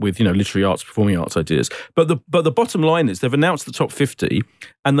came up with, literary arts, performing arts ideas. But the bottom line is they've announced the top 50,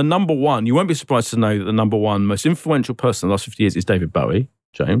 and the number one, you won't be surprised to know that the number one most influential person in the last 50 years is David Bowie,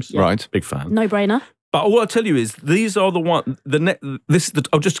 James. Right. Big fan. No brainer. But all I'll tell you is these are the one.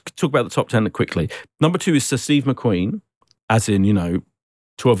 I'll just talk about the top 10 quickly. Number 2 is Sir Steve McQueen, as in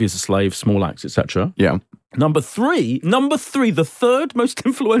 12 Years a Slave, Small Axe, etc. Yeah. Number three, the third most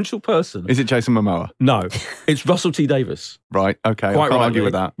influential person. Is it Jason Momoa? No, it's Russell T Davies. Right. Okay. Quite I can't rightly. argue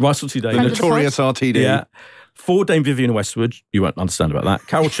with that. Russell T The Davies. notorious RTD. Yeah. 4, Dame Vivienne Westwood. You won't understand about that.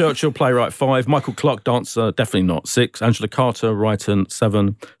 Carol Churchill, playwright. 5, Michael Clark, dancer. Definitely not. 6, Angela Carter, writer.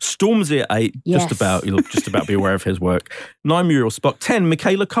 7, Stormzy at 8. Yes. You'll just about be aware of his work. 9, Muriel Spock. 10,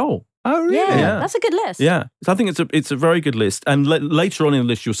 Michaela Cole. Oh, really? Yeah, that's a good list. Yeah, so I think it's a very good list. And later on in the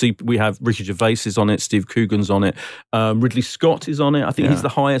list, you'll see we have Ricky Gervais is on it, Steve Coogan's on it, Ridley Scott is on it. I think he's the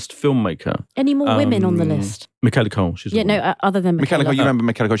highest filmmaker. Any more women on the list? Michaela Cole. She's other than Michaela Cole, you remember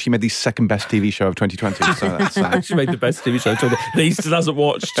Michaela Cole? She made the second best TV show of 2020. So that's, she made the best TV show that Easton hasn't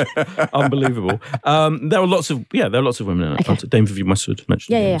watched. Unbelievable. There are lots of women in it. Okay. Dame Vivienne Westwood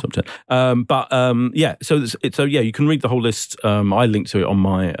mentioned. Yeah. Top 10. So you can read the whole list. I linked to it on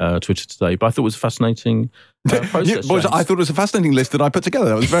my Twitter today, but I thought it was a fascinating process. Boys, I thought it was a fascinating list that I put together.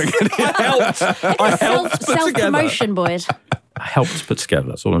 That was very good. I helped put together. Self-promotion, boys. I helped put together.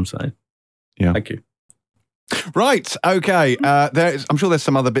 That's all I'm saying. Yeah. Thank you. Right, okay. I'm sure there's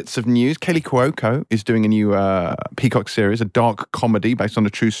some other bits of news. Kaylee Cuoco is doing a new Peacock series, a dark comedy based on a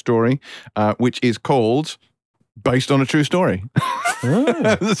true story, which is called Based on a True Story.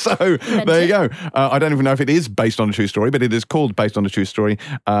 So there you go. I don't even know if it is based on a true story, but it is called Based on a True Story.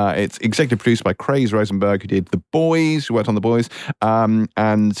 It's executive produced by Craze Rosenberg, who did The Boys, who worked on The Boys.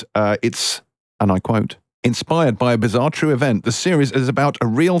 And it's, and I quote, inspired by a bizarre true event, the series is about a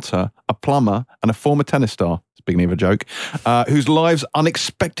realtor, a plumber, and a former tennis star, speaking of a joke, whose lives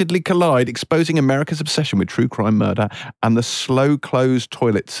unexpectedly collide, exposing America's obsession with true crime murder and the slow closed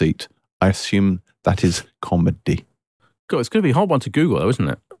toilet seat. I assume that is comedy. God, it's going to be a hard one to Google, though, isn't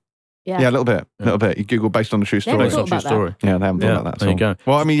it? Yeah, a little bit. You Google based on a true story. haven't Based on a thought true about story. Yeah, they haven't thought about that. There you go.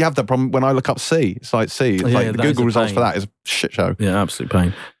 Well, I mean, you have that problem when I look up C. It's like C. It's like the that is Google a results pain. for that is a shit show. Yeah, absolute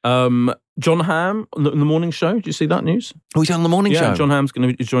pain. John Hamm in the morning show. Did you see that news? Oh, he's on the morning show. John Hamm's going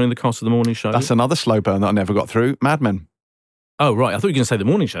to be joining the cast of the morning show. That's another slow burn that I never got through. Mad Men. Oh, right. I thought you were going to say the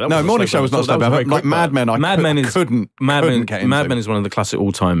morning show. That No, wasn't a morning slow show was burn. not slow That was a burn. very Like quick Mad burn. Men, I couldn't get into. Mad Men is one of the classic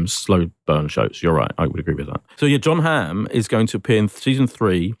all-time slow burn shows. You're right. I would agree with that. So, John Hamm is going to appear in season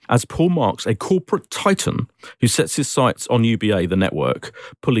 3 as Paul Marks, a corporate titan who sets his sights on UBA, the network,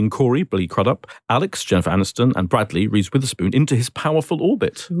 pulling Corey, Billy Crudup, Alex, Jennifer Aniston, and Bradley, Reese Witherspoon, into his powerful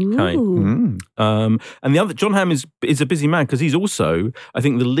orbit. Okay. Ooh. Mm. And the other, John Hamm is a busy man because he's also, I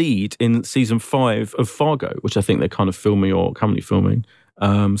think, the lead in season 5 of Fargo, which I think they're kind of filming or currently filming.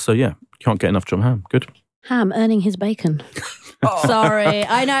 Can't get enough John Hamm. Good. Ham earning his bacon. Sorry,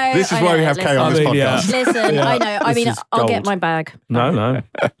 I know. This is why we have Kay on this podcast. Listen, I know. I mean, is I'll get gold. my bag. No.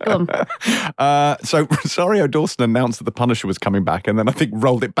 Go on. So Rosario Dawson announced that The Punisher was coming back, and then I think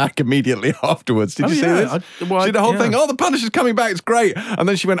rolled it back immediately afterwards. Did you see this? See the whole thing? Oh, The Punisher's coming back. It's great. And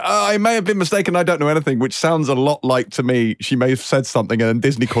then she went, I may have been mistaken. I don't know anything, which sounds a lot like, to me, she may have said something and then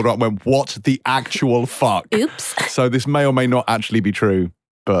Disney called her up and went, what the actual fuck? Oops. So this may or may not actually be true,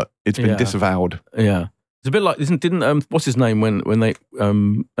 but it's been disavowed. Yeah. It's a bit like, didn't what's his name when they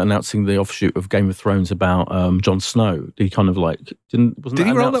announcing the offshoot of Game of Thrones about Jon Snow? He kind of like Did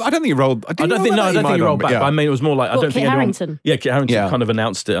he roll? I don't think he rolled. I don't think he rolled back. Yeah. But I mean, it was more like I don't Kit think anyone. Harington? Yeah, Kit Harington Yeah. kind of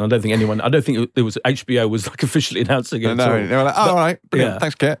announced it, and I don't think anyone. I don't think it was HBO was like officially announcing it. No, at all. they were like, all right, brilliant. yeah.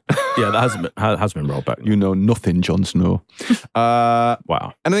 Thanks, Kit. Yeah, that has been rolled back. You know nothing, Jon Snow.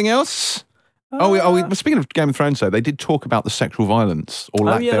 Wow. Anything else? Speaking of Game of Thrones, though, they did talk about the sexual violence or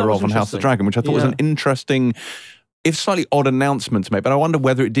lack yeah, that was thereof on House of the interesting. Dragon, which I thought was an interesting, if slightly odd announcement to make. But I wonder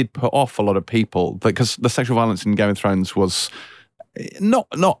whether it did put off a lot of people, because the sexual violence in Game of Thrones was not.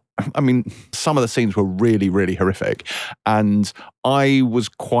 I mean, some of the scenes were really, really horrific, and I was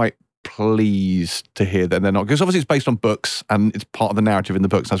quite pleased to hear that they're not, because obviously it's based on books and it's part of the narrative in the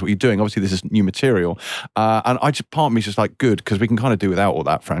books. That's what you're doing. Obviously, this is new material, and part of me is just like, good, because we can kind of do without all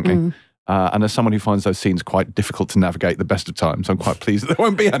that, frankly. And as someone who finds those scenes quite difficult to navigate the best of times, I'm quite pleased that there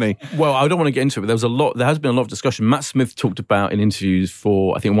won't be any. Well, I don't want to get into it, but there has been a lot of discussion. Matt Smith talked about in interviews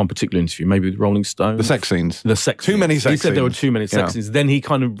for, I think, one particular interview, maybe with Rolling Stone. The sex scenes. Too many sex He said there were scenes. too many sex scenes. Then he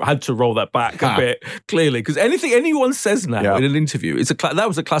kind of had to roll that back a bit, clearly. Because anything anyone says now in an interview, that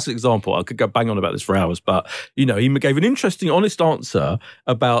was a classic example. I could go bang on about this for hours, but, he gave an interesting, honest answer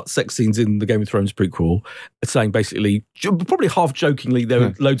about sex scenes in the Game of Thrones prequel, saying basically, probably half jokingly, there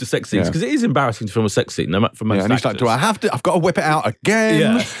were loads of sex scenes, because it is embarrassing to film a sex scene for most and he's like, actors. I've got to whip it out again.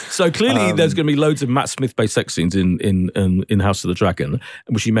 Yeah. So clearly there's going to be loads of Matt Smith-based sex scenes in House of the Dragon,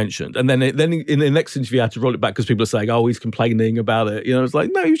 which he mentioned. And then in the next interview, I had to roll it back because people are saying, oh, he's complaining about it. It's like,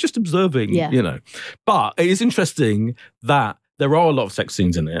 no, he was just observing, But it is interesting that there are a lot of sex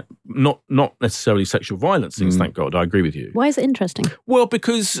scenes in it, not necessarily sexual violence scenes, thank God. I agree with you. Why is it interesting? Well,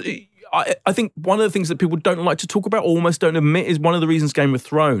 because I think one of the things that people don't like to talk about, or almost don't admit, is one of the reasons Game of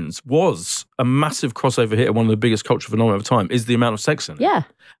Thrones was a massive crossover hit, one of the biggest cultural phenomena of time, is the amount of sex in it. Yeah.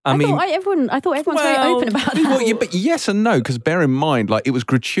 I thought everyone's very open about that. Well, but yes and no, because bear in mind, like, it was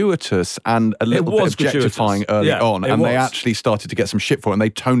gratuitous and a little bit objectifying early on, and they actually started to get some shit for it, and they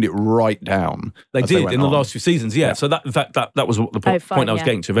toned it right down. They did in the last few seasons, yeah. So that, in fact, that was what the point I was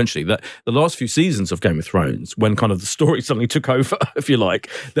getting to eventually. That the last few seasons of Game of Thrones, when kind of the story suddenly took over, if you like,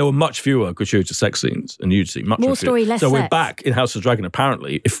 there were much fewer gratuitous sex scenes and nudity. Much more story, less sex. So sex. we're back in House of Dragon,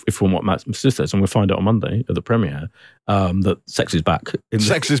 apparently, if from what Matt says, and we'll find out on Monday at the premiere, that sex is back.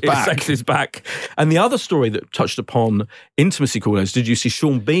 Sex is back. Sex is back. And the other story that touched upon intimacy coordinators, did you see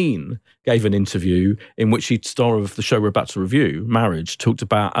Sean Bean gave an interview in which he, star of the show we're about to review, Marriage, talked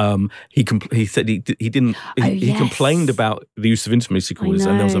about he said he complained about the use of intimacy coordinators,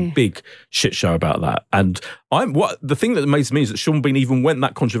 and there was a big shit show about that. And the thing that amazes me is that Sean Bean even went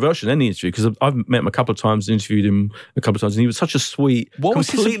that controversial in any interview, because I've met him a couple of times, interviewed him a couple of times, and he was such a sweet, what was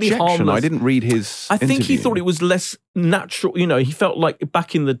completely his objection? harmless. I didn't read his I think he interview. thought it was less natural. You know, he felt like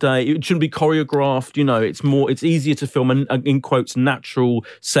back in the day it shouldn't be choreographed. You know, it's easier to film an, in quotes, natural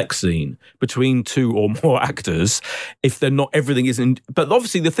sex scene between two or more actors if they're not, everything isn't. But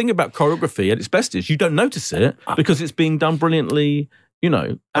obviously the thing about choreography at its best is you don't notice it because it's being done brilliantly. You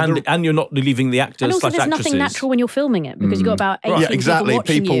know, and you're not leaving the actors and also / there's actresses. nothing natural when you're filming it, because you've got about 18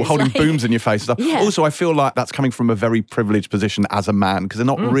 people you. holding booms in your face and stuff. Yeah. Also, I feel like that's coming from a very privileged position as a man, because they're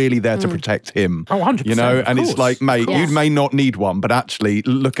not really there to protect him. Oh, 100%. You know, and of it's like, mate, Yes. you may not need one, but actually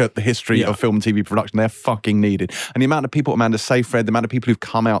look at the history of film and TV production. They're fucking needed. And the amount of people, Amanda Seyfried, the amount of people who've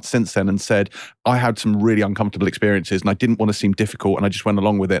come out since then and said, I had some really uncomfortable experiences and I didn't want to seem difficult and I just went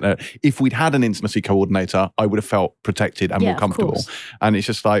along with it. If we'd had an intimacy coordinator, I would have felt protected and more comfortable. And it's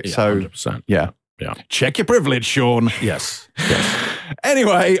just like, so 100%. yeah. Check your privilege, Sean. Yes.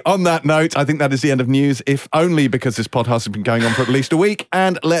 Anyway, on that note, I think that is the end of news, if only because this podcast has been going on for at least a week.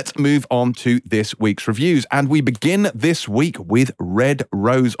 And let's move on to this week's reviews. And we begin this week with Red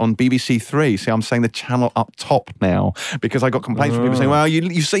Rose on BBC Three. See, I'm saying the channel up top now because I got complaints from people saying, well,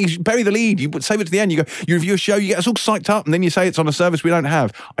 you say you bury the lead, you save it to the end, you review a show, you get us all psyched up, and then you say it's on a service we don't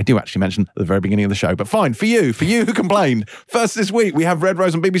have. I do actually mention at the very beginning of the show, but fine, for you who complained. First this week, we have Red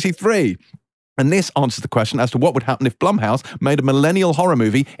Rose on BBC Three. And this answers the question as to what would happen if Blumhouse made a millennial horror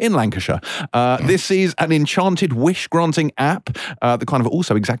movie in Lancashire. This is an enchanted wish-granting app that kind of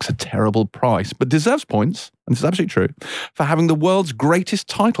also exacts a terrible price, but deserves points, and this is absolutely true, for having the world's greatest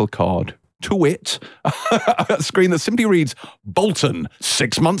title card. To wit, a screen that simply reads Bolton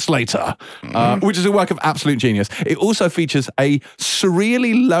 6 months later, which is a work of absolute genius. It also features a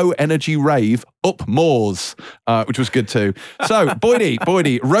surreally low-energy rave up moors, which was good too. So,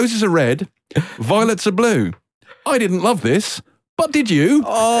 Boydie, roses are red, violets are blue. I didn't love this. But did you?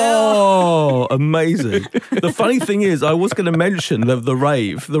 Oh, amazing. The funny thing is, I was going to mention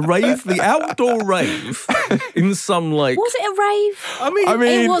the outdoor rave in some like... Was it a rave? I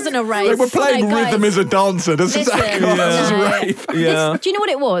mean it wasn't a rave. They were playing Rhythm is a Dancer. This is exactly what this is rave. Yeah. Do you know what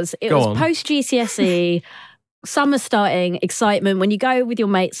it was? It was post GCSE. Summer starting, excitement. When you go with your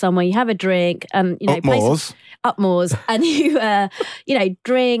mates somewhere, you have a drink and up moors, and you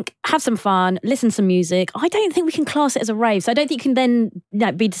drink, have some fun, listen to some music. I don't think we can class it as a rave, so I don't think you can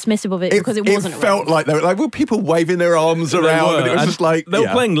then be dismissive of it because it wasn't. It felt like they were people waving their arms around, and it was just like they were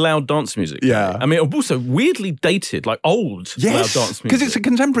playing loud dance music. Yeah, I mean, also weirdly dated, like old loud dance music, because it's a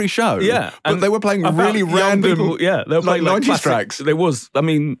contemporary show. Yeah, but they were playing really random. People, they were playing like 90s tracks. There was, I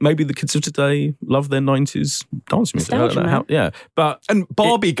mean, maybe the kids of today love their 90s dance music. Nostalgia, and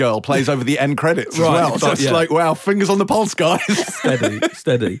Barbie Girl plays over the end credits as well. So it's like, wow, fingers on the pulse, guys.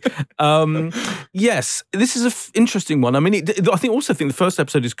 Steady. Yes, this is an interesting one. I mean, I think the first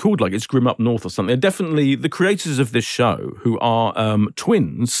episode is called like It's Grim Up North or something. They're definitely the creators of this show, who are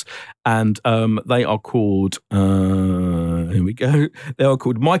twins, and they are called. Here we go. They are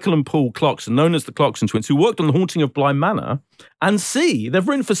called Michael and Paul Clarkson, known as the Clarkson twins, who worked on The Haunting of Bly Manor and C. They've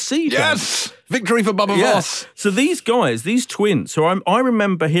written for C. Yes, victory for Bubba Voss. So these guys, these twins. So I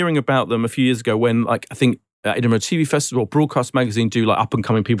remember hearing about them a few years ago when, like, I think Edinburgh TV Festival, Broadcast Magazine do like up and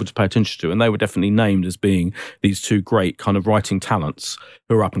coming people to pay attention to, and they were definitely named as being these two great kind of writing talents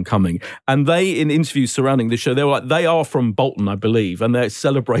who are up and coming. And they, in interviews surrounding this show, they were like, they are from Bolton, I believe, and they're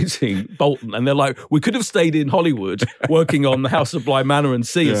celebrating Bolton, and they're like, we could have stayed in Hollywood working on the House of Bly Manor and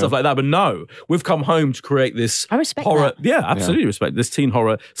C and stuff like that, but no, we've come home to create this I respect horror. that. Yeah, absolutely respect this teen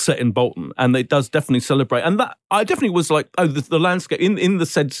horror set in Bolton, and it does definitely celebrate. And that I definitely was like, oh, the landscape in the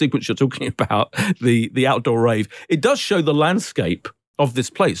said sequence you're talking about, the outdoor rave, it does show the landscape of this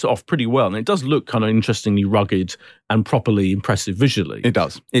place off pretty well. And it does look kind of interestingly rugged and properly impressive visually. It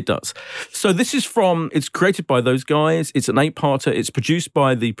does. It does. So this is it's created by those guys. It's an 8-parter. It's produced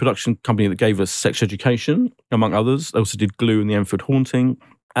by the production company that gave us Sex Education, among others. They also did Glue and The Enfield Haunting.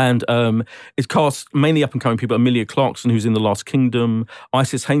 And it's cast mainly up-and-coming people. Amelia Clarkson, who's in The Last Kingdom.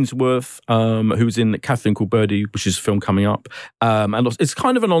 Isis Hainsworth, who's in Catherine Called Birdie, which is a film coming up. And it's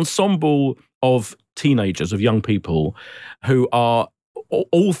kind of an ensemble of teenagers, of young people who are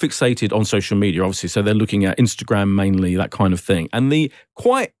all fixated on social media, obviously. So they're looking at Instagram mainly, that kind of thing. And the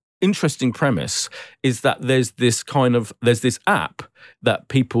quite interesting premise is that there's this app that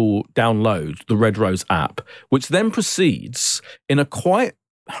people download, the Red Rose app, which then proceeds in a quite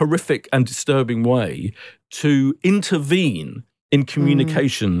horrific and disturbing way to intervene in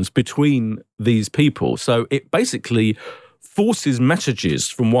communications between these people. So it basically forces messages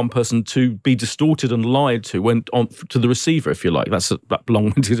from one person to be distorted and lied to when on to the receiver, if you like. That's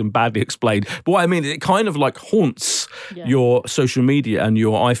long-winded and badly explained. But what I mean, it kind of like haunts your social media and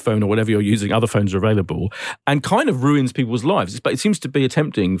your iPhone or whatever you're using, other phones are available, and kind of ruins people's lives. But it seems to be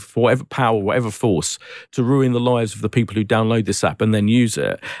attempting for whatever power, whatever force, to ruin the lives of the people who download this app and then use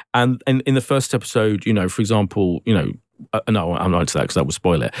it. And in the first episode, for example, no, I'm not into that because that would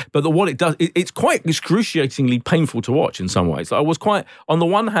spoil it. But what it does, it's quite excruciatingly painful to watch in some ways. On the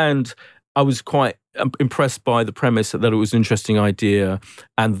one hand, I was quite impressed by the premise that it was an interesting idea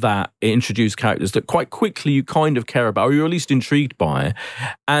and that it introduced characters that quite quickly you kind of care about, or you're at least intrigued by.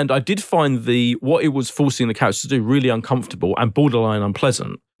 And I did find what it was forcing the characters to do really uncomfortable and borderline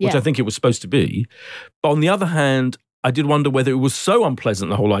unpleasant, which I think it was supposed to be. But on the other hand, I did wonder whether it was so unpleasant,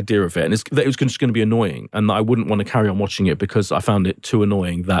 the whole idea of it, and that it was just going to be annoying, and that I wouldn't want to carry on watching it because I found it too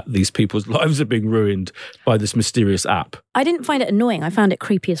annoying that these people's lives are being ruined by this mysterious app. I didn't find it annoying. I found it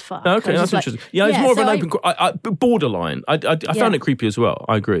creepy as fuck. Okay, that's interesting. It's more of an open borderline. I found it creepy as well.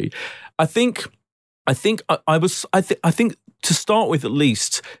 I agree. I think to start with, at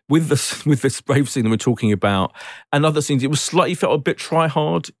least with this rave scene that we're talking about and other scenes, it was felt a bit try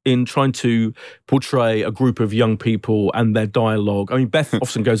hard in trying to portray a group of young people and their dialogue. I mean, Beth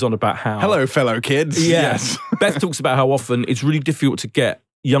often goes on about how hello, fellow kids. Yes, Beth talks about how often it's really difficult to get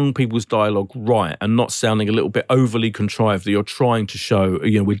young people's dialogue right and not sounding a little bit overly contrived, that you're trying to show,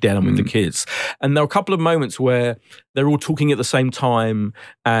 we're down with the kids. And there are a couple of moments where they're all talking at the same time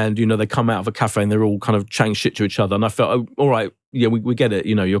and, they come out of a cafe and they're all kind of chatting shit to each other. And I felt, oh, all right, yeah, we get it.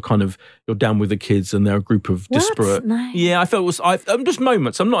 You're down with the kids and they're a group of disparate. Nice. Yeah, I felt I'm just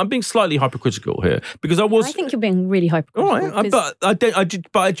moments. I'm being slightly hypercritical here because I think you're being really hypercritical. All right, but I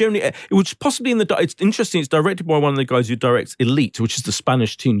generally, it was possibly it's interesting. It's directed by one of the guys who directs Elite, which is the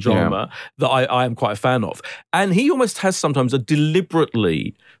Spanish teen drama that I am quite a fan of. And he almost has sometimes a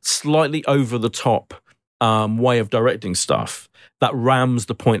deliberately slightly over the top way of directing stuff that rams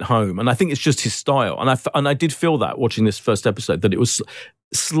the point home, and I think it's just his style. And I did feel that watching this first episode, that it was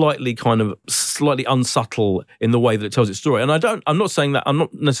slightly unsubtle in the way that it tells its story. And I'm not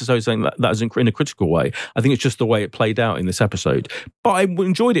necessarily saying that as in a critical way. I think it's just the way it played out in this episode. But I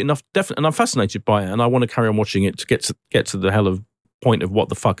enjoyed it enough, definitely, and I'm fascinated by it, and I want to carry on watching it to get to the hell of point of what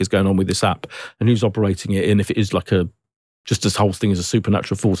the fuck is going on with this app and who's operating it, and if it is like just this whole thing is a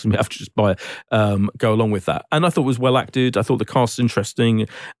supernatural force, and we have to just go along with that. And I thought it was well acted. I thought the cast's interesting,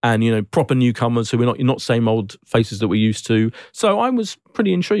 and proper newcomers who you're not same old faces that we're used to. So I was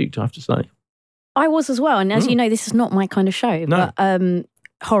pretty intrigued, I have to say. I was as well, and as you know, this is not my kind of show. No. But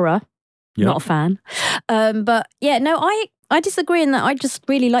horror, not a fan. But yeah, no, I disagree in that. I just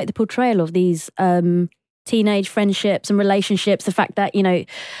really like the portrayal of these teenage friendships and relationships, the fact that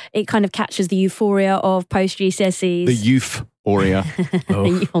it kind of captures the euphoria of post GCSEs, the youth-oria.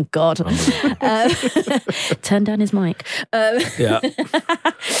 Oh God. Turn down his mic. And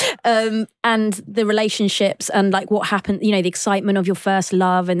the relationships and like what happened, the excitement of your first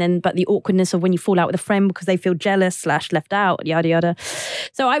love, and but the awkwardness of when you fall out with a friend because they feel jealous / left out, yada yada.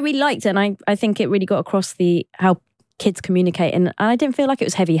 So I really liked it, and I think it really got across how kids communicate, and I didn't feel like it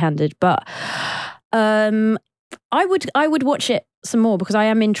was heavy-handed, but I would watch it some more because I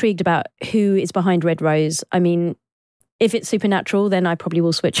am intrigued about who is behind Red Rose. I mean, if it's supernatural, then I probably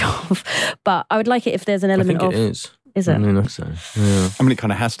will switch off. But I would like it if there's an element of. It is. Is it? I mean, that's so. Yeah. I mean, it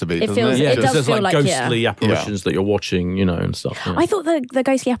kind of has to be. It feels. It? It does there's feel like ghostly yeah. apparitions that you're watching, and stuff. Yeah. I thought the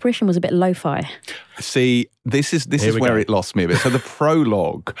ghostly apparition was a bit lo-fi. See, this is where it lost me a bit. So the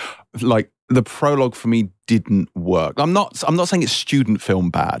prologue, the prologue for me didn't work. I'm not saying it's student film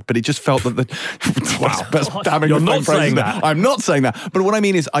bad, but it just felt that You're not saying that. I'm not saying that. But what I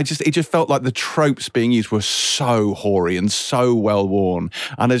mean is, it just felt like the tropes being used were so hoary and so well worn,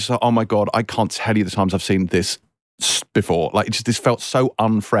 and I just thought, oh my God, I can't tell you the times I've seen this before. Like, this felt so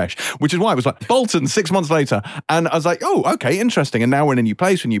unfresh, which is why I was like, Bolton 6 months later. And I was like, oh, okay, interesting. And now we're in a new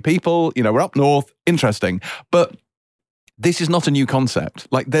place with new people. You know, we're up north. Interesting. But this is not a new concept.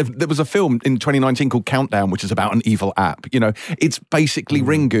 Like, there was a film in 2019 called Countdown, which is about an evil app. You know, it's basically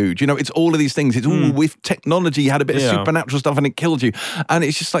Ringood. You know, it's all of these things. It's all with technology. You had a bit of supernatural stuff and it killed you. And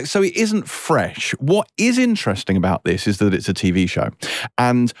it's just like, so it isn't fresh. What is interesting about this is that it's a TV show.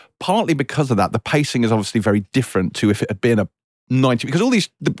 And partly because of that, the pacing is obviously very different to if it had been a 90, because all these,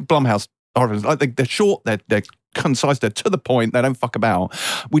 the Blumhouse horror films, like they're short, they're concise, they're to the point, they don't fuck about,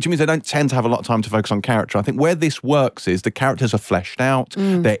 which means they don't tend to have a lot of time to focus on character. I think where this works is the characters are fleshed out,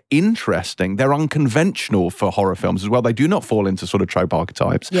 they're interesting, they're unconventional for horror films as well. They do not fall into sort of trope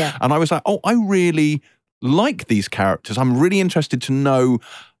archetypes. Yeah. And I was like, oh, I really like these characters. I'm really interested to know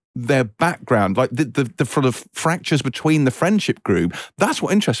their background, like the sort of fractures between the friendship group. That's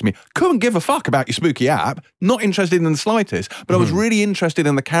what interested me. Couldn't give a fuck about your spooky app. Not interested in the slightest. But I was really interested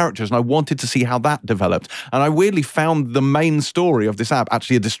in the characters and I wanted to see how that developed. And I weirdly found the main story of this app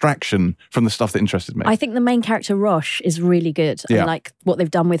actually a distraction from the stuff that interested me. I think the main character, Rosh, is really good. Yeah. And like what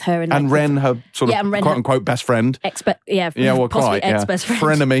they've done with her. And Ren, her sort of quote unquote best friend. Possibly ex-best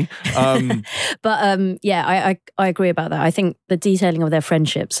friend. Frenemy. But I agree about that. I think the detailing of their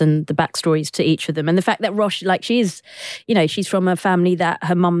friendships and the backstories to each of them, and the fact that Rosh, like, she's from a family that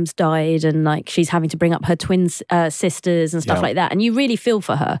her mum's died, and like she's having to bring up her twin sisters and stuff like that, and you really feel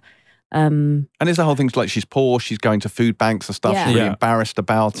for her. And it's the whole thing, like she's poor, she's going to food banks and stuff, she's really embarrassed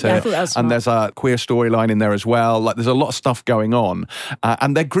about it. I thought that was smart. And there's a queer storyline in there as well. Like, there's a lot of stuff going on.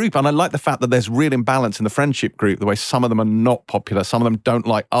 And their group, and I like the fact that there's real imbalance in the friendship group, the way some of them are not popular, some of them don't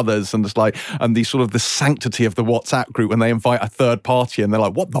like others, and it's like, and the sort of the sanctity of the WhatsApp group when they invite a third party and they're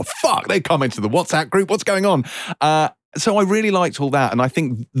like, what the fuck? They come into the WhatsApp group, what's going on? So I really liked all that. And I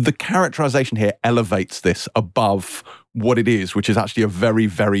think the characterization here elevates this above what it is, which is actually a very,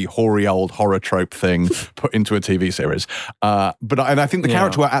 very hoary old horror trope thing put into a TV series. And I think the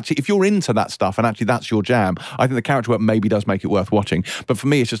character work, actually, if you're into that stuff and actually that's your jam, I think the character work maybe does make it worth watching. But for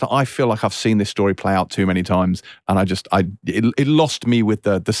me, it's just that I feel like I've seen this story play out too many times, and it lost me with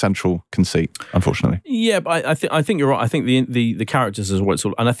the central conceit, unfortunately. Yeah, but I think you're right. I think the characters is what it's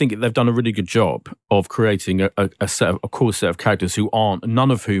all, and I think they've done a really good job of creating a core set of characters none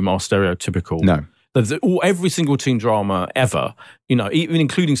of whom are stereotypical. No. Every single teen drama ever, even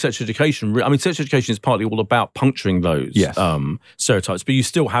including Sex Education. I mean, Sex Education is partly all about puncturing those stereotypes, but you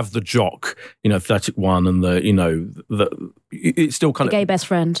still have the jock, athletic one, and it's still kind of gay best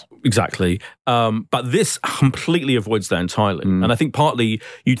friend. Exactly. But this completely avoids that entirely. And I think partly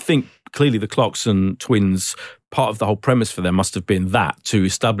you'd think clearly the Clarkson twins, part of the whole premise for them must have been that, to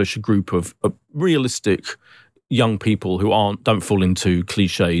establish a group of realistic young people who don't fall into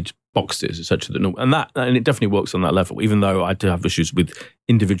cliched boxes, etc. And it definitely works on that level, even though I do have issues with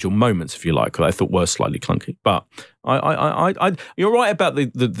individual moments, if you like, that I thought were slightly clunky. But you're right about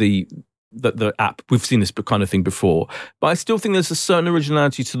the app. We've seen this kind of thing before, but I still think there's a certain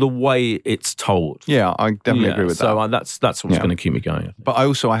originality to the way it's told. Yeah, I definitely agree with that. So that's what's going to keep me going. But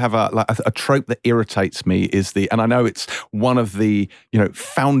I have a trope that irritates me and I know it's one of the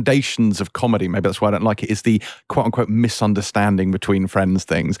foundations of comedy. Maybe that's why I don't like it. Is the quote unquote misunderstanding between friends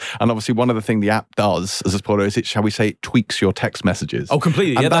things. And obviously, one of the things the app does as a spoiler is it tweaks your text messages. Oh,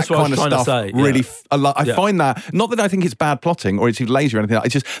 completely. And that's what I was trying to say. Really, I find that, not that I think it's bad plotting or it's lazy or anything.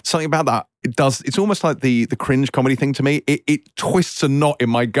 It's just something about that. It's almost like the cringe comedy thing to me. It twists a knot in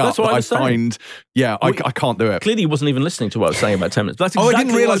my gut that I find, I can't do it. Clearly, he wasn't even listening to what I was saying about 10 minutes. That's exactly I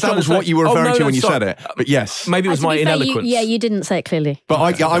didn't realise that was what you were referring to when you said it. But yes. Maybe it was my ineloquence. You didn't say it clearly.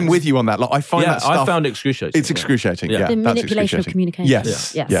 But I'm with you on that. Like, I find that stuff... I found it excruciating. It's excruciating, The manipulation of communication.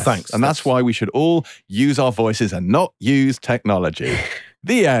 Yes. Thanks. And that's why we should all use our voices and not use technology.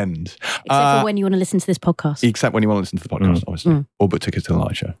 The end. Except for when you want to listen to this podcast. Except when you want to listen to the podcast, obviously. Or book tickets to the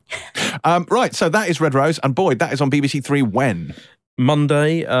live show. Right, so that is Red Rose. And Boyd, that is on BBC Three when?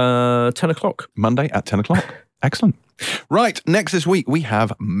 Monday, 10 o'clock. Monday at 10 o'clock. Excellent. Right, next this week we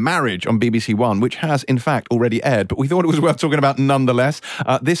have Marriage on BBC One, which has in fact already aired, but we thought it was worth talking about nonetheless.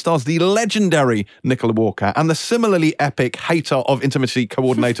 This stars the legendary Nicola Walker and the similarly epic hater of intimacy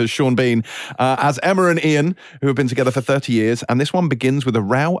coordinators Sean Bean as Emma and Ian, who have been together for 30 years. And this one begins with a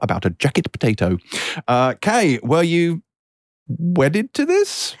row about a jacket potato. Kay, were you wedded to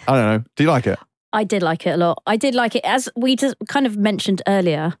this? I don't know. Do you like it? I did like it a lot. I did like it. As we just kind of mentioned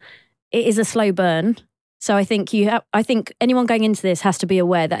earlier, it is a slow burn. So I think anyone going into this has to be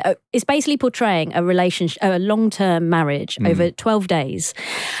aware that it's basically portraying a relationship, a long-term marriage over 12 days.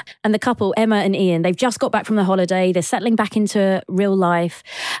 And the couple, Emma and Ian, they've just got back from the holiday. They're settling back into real life.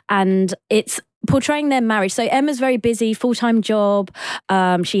 And it's portraying their marriage. So Emma's very busy, full-time job.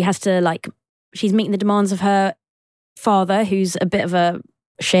 She has to she's meeting the demands of her father, who's a bit of a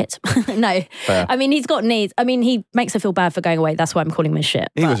shit. No. Fair. I mean, he's got needs. I mean, he makes her feel bad for going away. That's why I'm calling him a shit.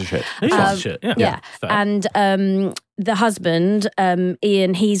 He was a shit. He was shit. Yeah. Fair. And the husband,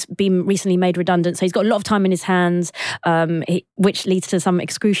 Ian, he's been recently made redundant, so he's got a lot of time in his hands, which leads to some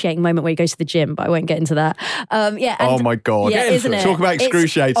excruciating moment where he goes to the gym, but I won't get into that. Oh my God. Yeah, isn't it? Talk about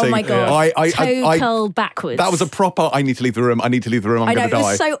excruciating. Oh my God. I curl backwards. that was a proper, I need to leave the room, I'm going to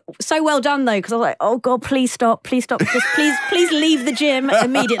die. It was so well done though, because I was like, oh God, please stop. Just please leave the gym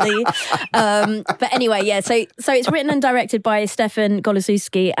immediately. But anyway, yeah, so it's written and directed by Stefan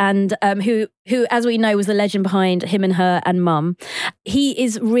Goloszewski, and who, as we know, was the legend behind Him and Her and Mum. He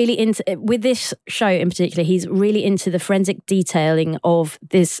is really into, with this show in particular, he's really into the forensic detailing of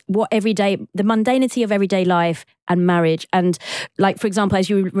this, the mundanity of everyday life and marriage. And like, for example, as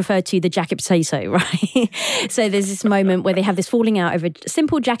you referred to, the jacket potato, right? So there's this moment where they have this falling out over a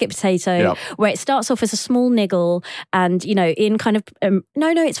simple jacket potato, where it starts off as a small niggle, and, you know, in kind of, no,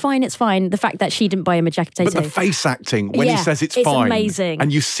 it's fine. The fact that she didn't buy him a jacket potato. But the face acting, when he says it's fine. Amazing.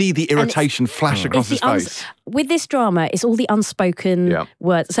 And you see the irritation flash across his face. With this drama, it's all the unspoken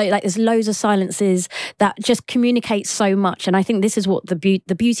words. So like there's loads of silences that just communicate so much. And I think this is what the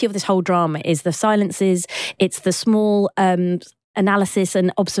beauty of this whole drama is, the silences. It's the small analysis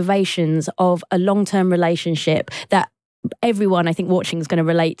and observations of a long-term relationship that everyone, I think, watching is going to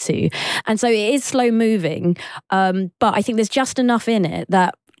relate to. And so it is slow moving, but I think there's just enough in it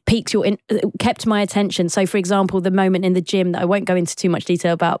that kept my attention. So, for example, the moment in the gym that I won't go into too much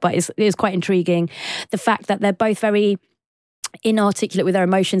detail about, but it is quite intriguing. The fact that they're both very inarticulate with their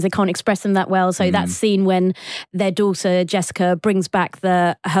emotions, they can't express them that well. So that scene when their daughter Jessica brings back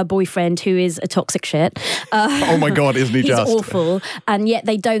her boyfriend, who is a toxic shit. Oh my God, isn't he he's just awful? And yet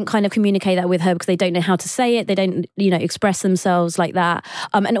they don't kind of communicate that with her because they don't know how to say it. They don't, express themselves like that.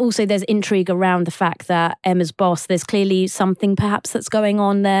 And also there's intrigue around the fact that Emma's boss, there's clearly something perhaps that's going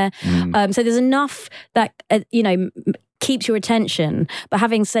on there. So there's enough that keeps your attention. But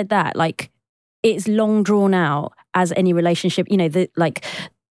having said that, like, it's long drawn out as any relationship, the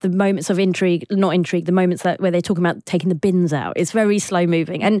moments of the moments where they're talking about taking the bins out. It's very slow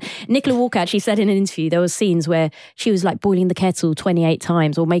moving. And Nicola Walker actually said in an interview, there were scenes where she was like boiling the kettle 28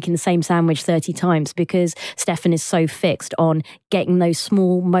 times or making the same sandwich 30 times because Stefan is so fixed on getting those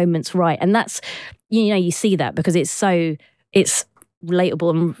small moments right. And that's, you see that because it's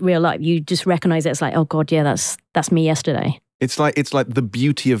relatable in real life. You just recognize it. It's like, oh God, yeah, that's me yesterday. It's like the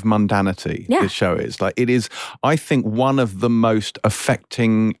beauty of mundanity. Yeah. This show is like, it is, I think, one of the most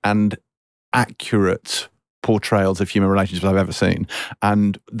affecting and accurate portrayals of human relationships I've ever seen.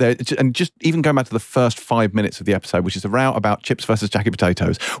 And just even going back to the first 5 minutes of the episode, which is a row about chips versus jacket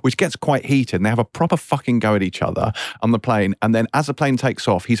potatoes, which gets quite heated, and they have a proper fucking go at each other on the plane. And then as the plane takes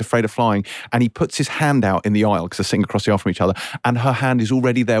off, he's afraid of flying, and he puts his hand out in the aisle because they're sitting across the aisle from each other, and her hand is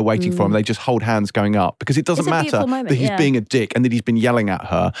already there waiting for him. They just hold hands going up because it doesn't matter that he's being a dick and that he's been yelling at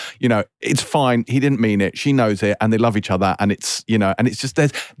her. It's fine. He didn't mean it. She knows it, and they love each other. And it's, and it's just,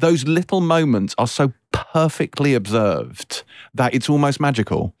 there's those little moments are so perfectly observed that it's almost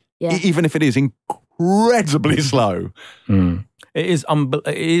magical, even if it is incredibly slow. It is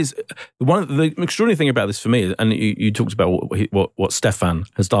one of the extraordinary thing about this for me, and you talked about what Stefan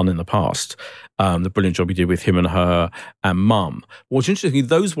has done in the past, the brilliant job he did with Him and Her and Mum. What's interesting,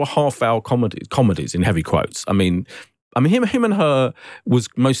 those were half-hour comedies in heavy quotes. I mean, Him and Her was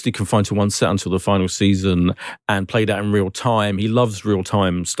mostly confined to one set until the final season and played out in real time. He loves real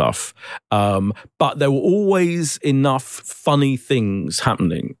time stuff. But there were always enough funny things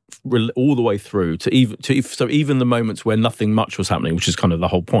happening all the way through so even the moments where nothing much was happening, which is kind of the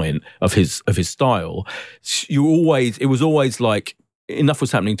whole point of his style, it was always like, enough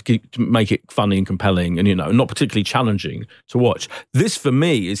was happening to make it funny and compelling and, not particularly challenging to watch. This, for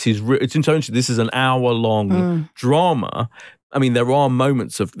me, is this is an hour-long drama. I mean, there are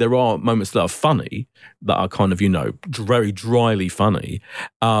moments that are funny, that are kind of, very dryly funny.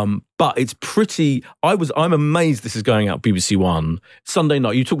 But it's pretty, I'm amazed this is going out BBC One Sunday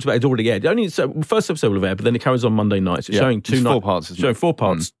night. You talked about it already aired. First episode will have aired, but then it carries on Monday nights. It's showing four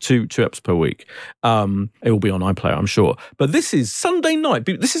parts, two episodes per week. It will be on iPlayer, I'm sure. But this is Sunday night.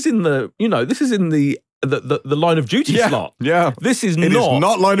 This is in the Line of Duty slot. Yeah. This is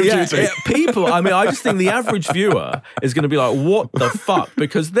not Line of Duty. People, I just think the average viewer is going to be like, what the fuck?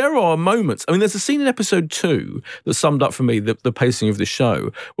 Because there are moments, there's a scene in episode 2 that summed up for me the pacing of the show,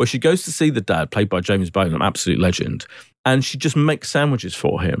 where she goes to see the dad, played by James Bonham, absolute legend. and she just makes sandwiches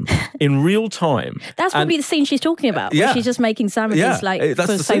for him in real time. That's probably the scene she's talking about. Yeah. Where she's just making sandwiches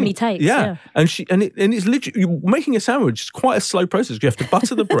for so many takes. Yeah. And it's literally, making a sandwich is quite a slow process. You have to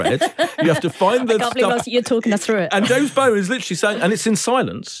butter the bread. You have to find the I can't believe you're talking us through it. And James Boland is literally saying, and it's in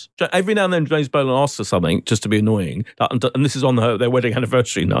silence. Every now and then James Boland asks her something just to be annoying. And this is on their wedding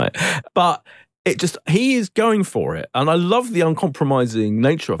anniversary night. But he is going for it. And I love the uncompromising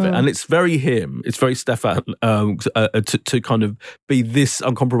nature of it. And it's very him. It's very Stefan to kind of be this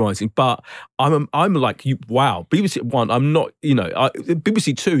uncompromising. But I'm like, wow, BBC One, I'm not,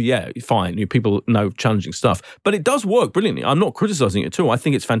 BBC Two, yeah, fine. People know challenging stuff. But it does work brilliantly. I'm not criticizing it at all. I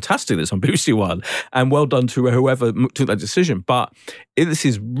think it's fantastic that it's on BBC One. And well done to whoever took that decision. But this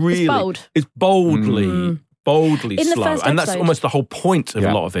is really... It's boldly in the slow, first and that's episode. almost the whole point of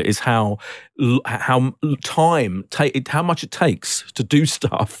a lot of it is how much it takes to do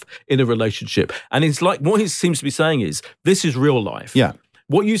stuff in a relationship. And it's like what he seems to be saying is this is real life. Yeah.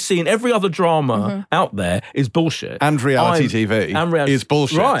 What you see in every other drama out there is bullshit. And reality TV is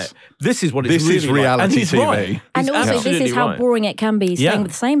bullshit. Right. This is what it's This really is reality like. And he's TV. right. And He's also, this absolutely is how right. boring it can be staying with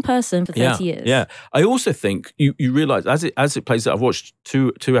the same person for 30 years. Yeah. I also think you realise as it plays out, I've watched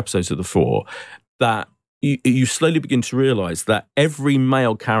two episodes of the 4, that you slowly begin to realise that every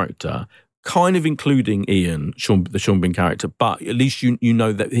male character, kind of including Ian, the Sean Bean character, but at least you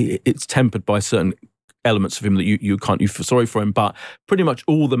know that it's tempered by certain elements of him that you feel sorry for him, but pretty much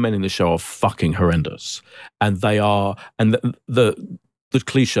all the men in the show are fucking horrendous. And they are, and the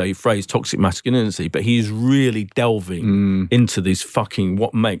cliche phrase toxic masculinity, but he's really delving into these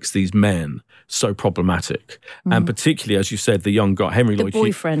what makes these men so problematic. And particularly, as you said, the young guy, Henry Lloyd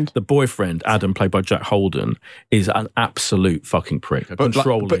Hughes, the boyfriend, Adam, played by Jack Holden, is an absolute fucking prick.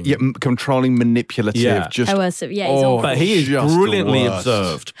 Controlling, manipulative, just coercive. Yeah, he's awful. But he is just brilliantly the worst.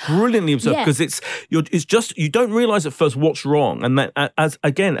 observed. Brilliantly observed, because it's just you don't realise at first what's wrong, and that as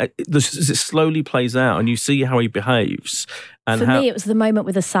it slowly plays out, and you see how he behaves. And for me, it was the moment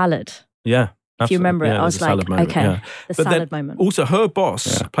with the salad. Yeah. If you remember it, I was like, okay, the salad moment. Also, her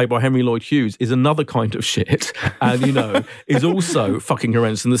boss, played by Henry Lloyd Hughes, is another kind of shit, and is also fucking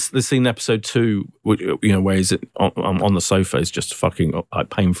horrendous. And the scene in episode 2, where he's on the sofa, is just fucking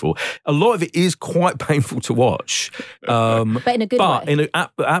painful. A lot of it is quite painful to watch, but in a good way.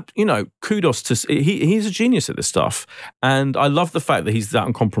 Kudos to he's a genius at this stuff, and I love the fact that he's that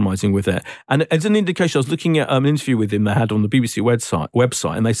uncompromising with it. And as an indication, I was looking at an interview with him they had on the BBC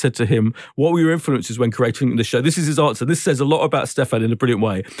website, and they said to him, "What were your influences when creating the show?" This is his answer. This says a lot about Stefan in a brilliant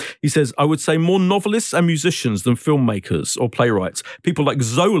way. He says, "I would say more novelists and musicians than filmmakers or playwrights. People like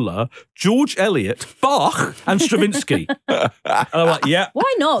Zola, George Eliot, Bach, and Stravinsky." And I'm like, yeah.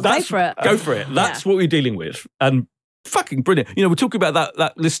 Why not? Go for it. Go for it. That's what we're dealing with. And fucking brilliant. We're talking about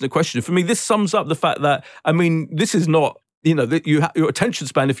that listener question. For me, this sums up the fact that, this is not, that your attention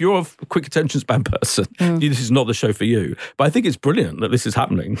span, if you're a quick attention span person, this is not the show for you. But I think it's brilliant that this is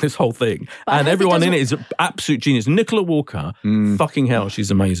happening, this whole thing. And everyone in it is an absolute genius. Nicola Walker, fucking hell,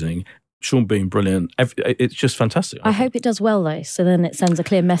 she's amazing. Sean Bean, brilliant. It's just fantastic. I hope it does well, though, so then it sends a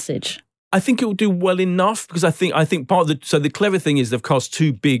clear message. I think it will do well enough, because I think part of the clever thing is they've cast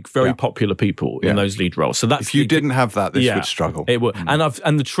 2 big, very popular people in those lead roles. So that's if you didn't have that, this would struggle. It would.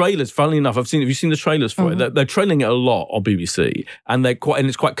 And the trailers, funnily enough, have you seen the trailers for it? They're trailing it a lot on BBC, and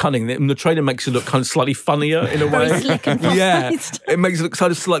it's quite cunning. And the trailer makes it look kind of slightly funnier in a way. Very slick and fast. It makes it look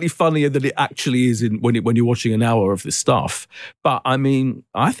kind of slightly funnier than it actually is when you're watching an hour of this stuff. But I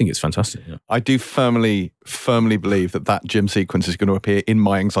think it's fantastic. Yeah. I do firmly believe that gym sequence is going to appear in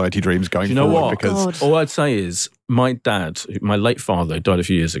my anxiety dreams going forward. You know what? Because all I'd say is my dad, my late father, died a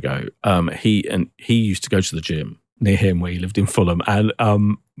few years ago. He used to go to the gym near him where he lived in Fulham, and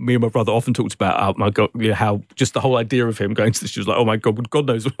me and my brother often talked about, oh my God, how just the whole idea of him going to this, she was like, oh my God, God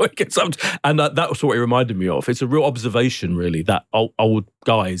knows what he gets up to. And that was what it reminded me of. It's a real observation, really, that old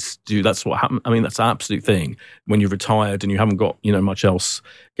guys do. That's what happened. That's an absolute thing. When you're retired and you haven't got much else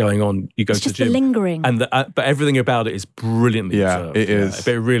going on, you go to the gym. The lingering. And but everything about it is brilliantly observed. It is.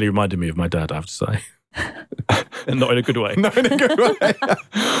 But it really reminded me of my dad, I have to say. And not in a good way. Not in a good way.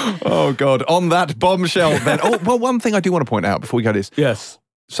 Oh, God. On that bombshell, then. Oh, well, one thing I do want to point out before we go is... Yes.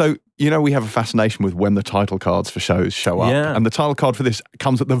 So, we have a fascination with when the title cards for shows show up. Yeah. And the title card for this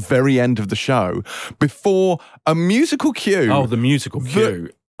comes at the very end of the show before a musical cue. Oh, the musical cue.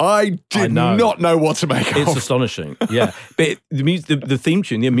 I did not know what to make of. It's astonishing, yeah. But the theme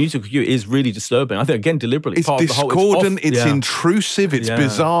tune, the musical cue, is really disturbing. I think, again, deliberately. It's part discordant, of the whole, it's intrusive, it's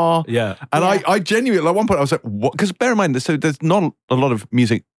bizarre. Yeah. And I genuinely, at one point, I was like, what? Because bear in mind, so there's not a lot of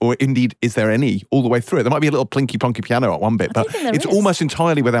music or indeed is there any all the way through it? There might be a little plinky plonky piano at one bit, but think there it's is. almost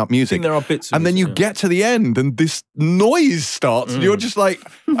entirely without I music. think there are bits. And then you get to the end and this noise starts and you're just like,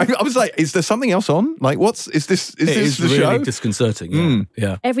 I was like, is there something else on? Like, is this the really show? disconcerting. Yeah.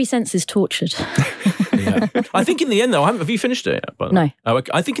 Yeah. Every sense is tortured. Yeah. I think in the end, though, have you finished it yet? By the way? No. Oh,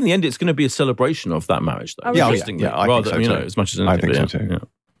 I think in the end, it's going to be a celebration of that marriage, though. Oh, really? Interestingly, Yeah, I think rather so you know, too. as much as I anything. think so too. Yeah.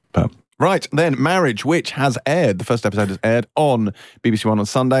 But, right, then Marriage, which has aired. The first episode has aired on BBC One on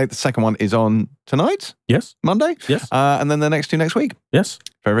Sunday. The second one is on tonight, Yes. Monday. Yes. And then the next two next week. Yes.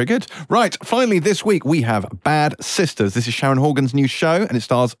 Very, very good. Right, finally this week we have Bad Sisters. This is Sharon Horgan's new show and it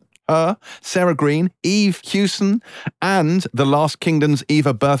stars her, Sarah Green, Eve Hewson, and The Last Kingdom's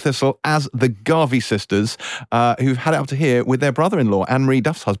Eva Berthistle as the Garvey sisters, who've had it up to here with their brother-in-law, Anne-Marie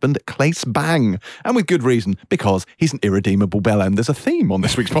Duff's husband, Claes Bang. And with good reason, because he's an irredeemable bellend. There's a theme on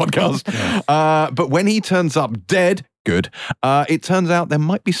this week's podcast. But when he turns up dead, it turns out there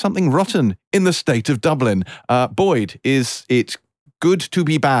might be something rotten in the state of Dublin. Boyd, is it good to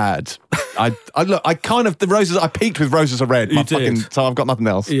be bad? I peaked with Roses Are Red. You did. So I've got nothing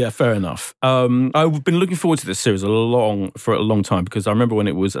else. Yeah, fair enough. I've been looking forward to this series for a long time because I remember when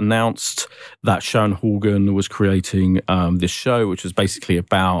it was announced that Sharon Horgan was creating this show, which was basically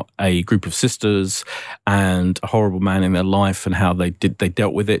about a group of sisters and a horrible man in their life and how they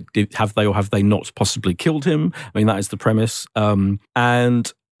dealt with it. Have they or have they not possibly killed him? I mean, that is the premise.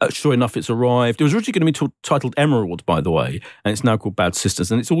 And sure enough, it's arrived. It was originally going to be titled Emerald, by the way, and it's now called Bad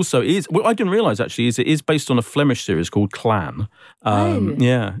Sisters. And it's also what I didn't realise actually is it is based on a Flemish series called Clan.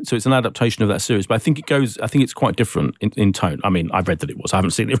 Yeah, so it's an adaptation of that series, but I think it's quite different in tone. I mean, I've read that it was. I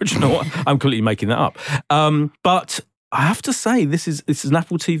haven't seen the original. I'm completely making that up. But I have to say, this is an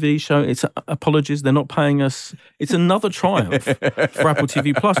Apple TV show. It's apologies, they're not paying us. It's another triumph for Apple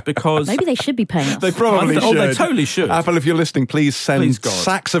TV Plus because Maybe they should be paying us. They probably should. Oh, they totally should. Apple, if you're listening, please send Please, God.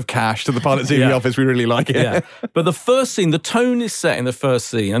 sacks of cash to the Pilot TV Yeah. office. We really like it. Yeah, but the first scene, the tone is set in the first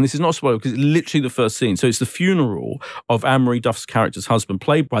scene, and this is not a spoiler because it's literally the first scene. So it's the funeral of Anne-Marie Duff's character's husband,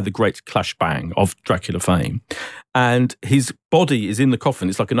 played by the great Clash Bang of Dracula fame. And his body is in the coffin.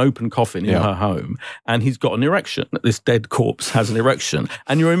 It's like an open coffin in her home. And he's got an erection. This dead corpse has an erection.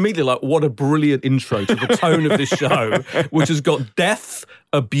 And you're immediately like, what a brilliant intro to the tone of this show, which has got death,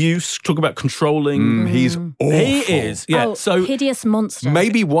 abuse, talk about controlling. He's awful. He is, yeah. Oh, So hideous monster.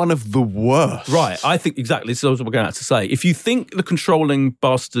 Maybe one of the worst. right, I think exactly. This is what we're going to have to say. If you think the controlling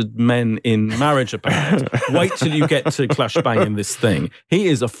bastard men in Marriage are bad, wait till you get to Clash Bang in this thing. He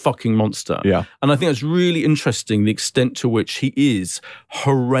is a fucking monster. Yeah. And I think it's really interesting the extent to which he is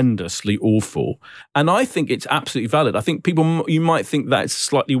horrendously awful. And I think it's absolutely valid. I think you might think that it's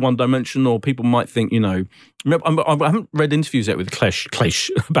slightly one-dimensional. People might think, I haven't read interviews yet with Clash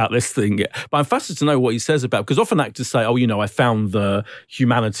about this thing yet, but I'm fascinated to know what he says about, because often actors say, I found the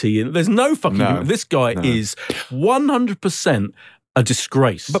humanity in. There's no fucking. This guy is 100% a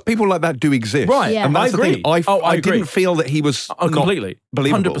disgrace. But people like that do exist. Right, Yeah. And that's I agree. the thing. I agree. didn't feel that he was Completely.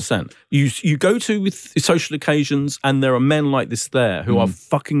 believable. 100%. You go to social occasions and there are men like this there who are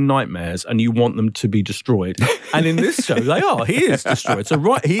fucking nightmares and you want them to be destroyed. And in this show, they are. He is destroyed. So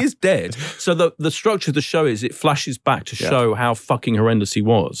he is dead. So the structure of the show is it flashes back to show how fucking horrendous he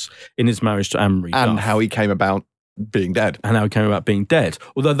was in his marriage to Anne-Marie And Duff. how he came about being dead. And how it came about being dead.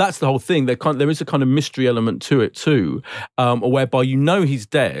 Although that's the whole thing. There is a kind of mystery element to it too, whereby he's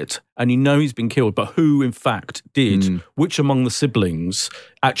dead and he's been killed, but who in fact did, which among the siblings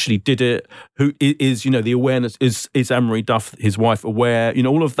actually did it, who is, the awareness, is Anne-Marie Duff, his wife, aware,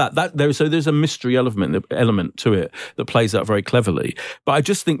 all of that. So there's a mystery element to it that plays out very cleverly. But I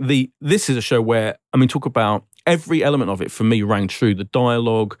just think this is a show where, talk about every element of it for me rang true. The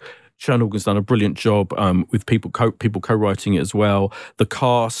dialogue, Sharon Horgan's done a brilliant job with people co-writing it as well. The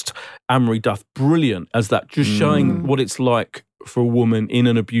cast, Anne-Marie Duff, brilliant as that, just showing what it's like for a woman in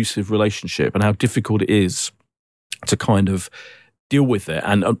an abusive relationship and how difficult it is to kind of deal with it.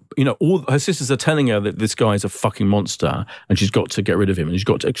 And, all her sisters are telling her that this guy is a fucking monster and she's got to get rid of him and she's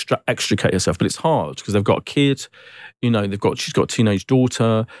got to extricate herself. But it's hard because they've got a kid, she's got a teenage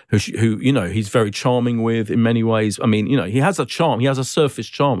daughter who he's very charming with in many ways. He has a charm. He has a surface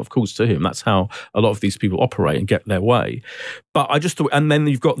charm, of course, to him. That's how a lot of these people operate and get their way. But I just thought, and then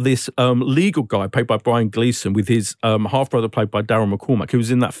you've got this legal guy played by Brian Gleeson with his half-brother played by Darren McCormack, who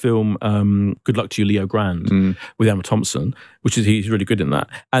was in that film Good Luck to You, Leo Grand, with Emma Thompson, which is he's really good in that.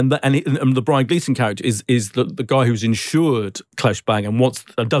 And the Brian Gleason character is the guy who's insured Clash Bang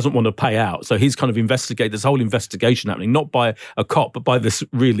and doesn't want to pay out. So he's kind of investigated this whole investigation happening, not by a cop, but by this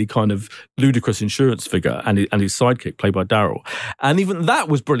really kind of ludicrous insurance figure and his sidekick, played by Daryl. And even that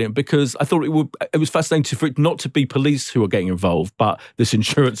was brilliant because I thought it was fascinating for it not to be police who are getting involved, but this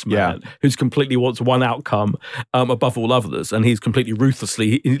insurance man who's completely wants one outcome above all others, and he's completely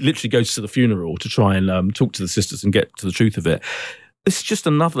ruthlessly. He literally goes to the funeral to try and talk to the sisters and get to the truth of it. This is just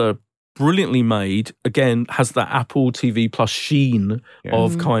another brilliantly made, again, has that Apple TV Plus sheen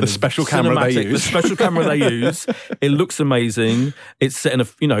of kind the of special camera they use. The special camera they use. It looks amazing. It's set in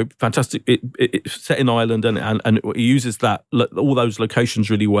a fantastic. It's set in Ireland and he uses all those locations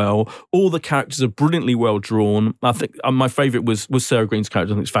really well. All the characters are brilliantly well drawn. I think my favourite was Sarah Green's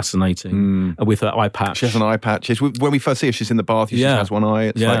character. I think it's fascinating with her eye patch. She has an eye patch. When we first see her, she's in the bath. She has one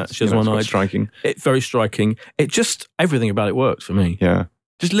eye. She has one eye. Striking. It's very striking. Everything about it works for me. Yeah.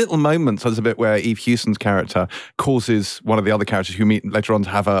 Just little moments. There's a bit where Eve Hewson's character causes one of the other characters who meet later on to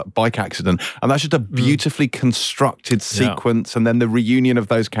have a bike accident. And that's just a beautifully constructed sequence. And then the reunion of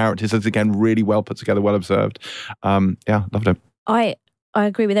those characters is, again, really well put together, well observed. Loved it. I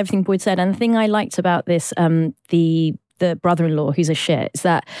agree with everything Boyd said. And the thing I liked about this, the brother-in-law who's a shit, is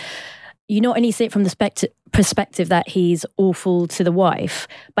that you not only see it from the perspective that he's awful to the wife,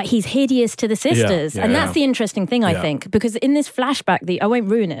 but he's hideous to the sisters. And that's the interesting thing, I think, because in this flashback, I won't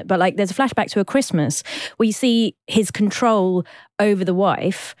ruin it, but there's a flashback to a Christmas where you see his control over the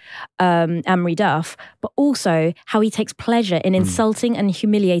wife, Anne-Marie Duff, but also how he takes pleasure in insulting and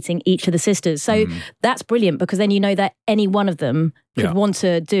humiliating each of the sisters. So that's brilliant because then you know that any one of them could want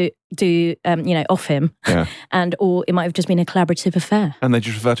to do off him, or it might have just been a collaborative affair. And they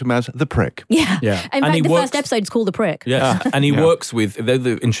just refer to him as the prick. Yeah. In fact, the first episode is called The Prick. Yeah, and he works with.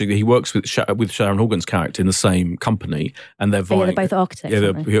 Interestingly, he works with Sharon Horgan's character in the same company, and they're vying. They're both architects.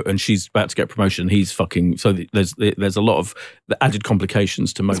 And she's about to get promotion. He's fucking. So there's a lot of the added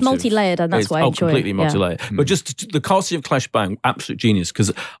complications to motive. It's multi-layered, and that's why I enjoy completely it. Multi-layered. But just the casting of Clash Bang, absolute genius.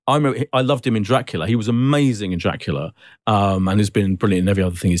 Because I loved him in Dracula. He was amazing in Dracula, and has been brilliant in every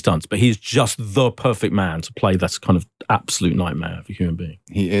other thing he's done. But he's just the perfect man to play that kind of absolute nightmare of a human being.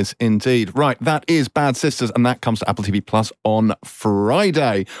 He is indeed. Right, that is Bad Sisters, and that comes to Apple TV Plus on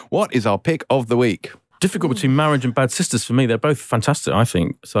Friday. What is our pick of the week? Difficult between Marriage and Bad Sisters for me. They're both fantastic, I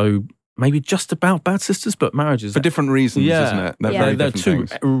think. So maybe just about Bad Sisters, but Marriage is... For different reasons, isn't it? They're two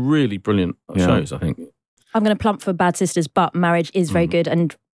really brilliant shows, I think. I'm going to plump for Bad Sisters, but Marriage is very good,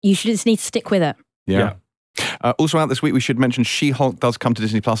 and you should just need to stick with it. Yeah. Also out this week, we should mention She-Hulk does come to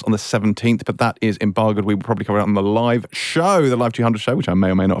Disney Plus on the 17th, but that is embargoed. We will probably cover it on the live show, the Live 200 show, which I may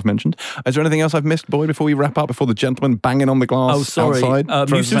or may not have mentioned. Is there anything else I've missed, Boyd, before we wrap up, before the gentleman banging on the glass outside?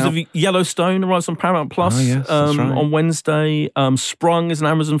 New series of Yellowstone arrives on Paramount Plus on Wednesday. Sprung is an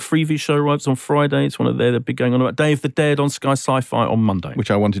Amazon Freevee show, arrives on Friday. It's one of they've been going on about. Day of the Dead on Sky Sci-Fi on Monday.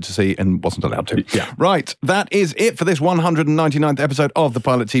 Which I wanted to see and wasn't allowed to. Yeah. Right, that is it for this 199th episode of the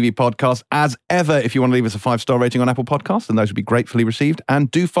Pilot TV podcast. As ever, if you want to leave us a 5-star rating on Apple Podcasts, and those would be gratefully received.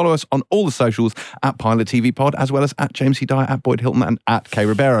 And do follow us on all the socials at Pilot TV Pod, as well as at James C. Dyer, at Boyd Hilton, and at Kay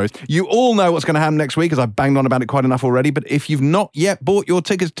Ribeiro. You all know what's going to happen next week, as I've banged on about it quite enough already. But if you've not yet bought your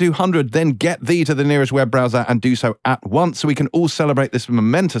tickets to 200, then get thee to the nearest web browser and do so at once, so we can all celebrate this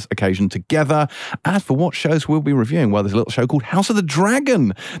momentous occasion together. As for what shows we'll be reviewing, well, there's a little show called House of the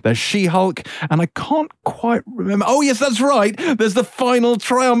Dragon. There's She-Hulk, and I can't quite remember. Oh, yes, that's right. There's the final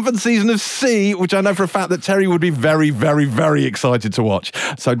triumphant season of C, which I know for a fact that Terry would be very, very, very excited to watch.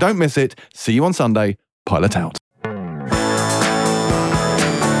 So don't miss it. See you on Sunday. Pilot out.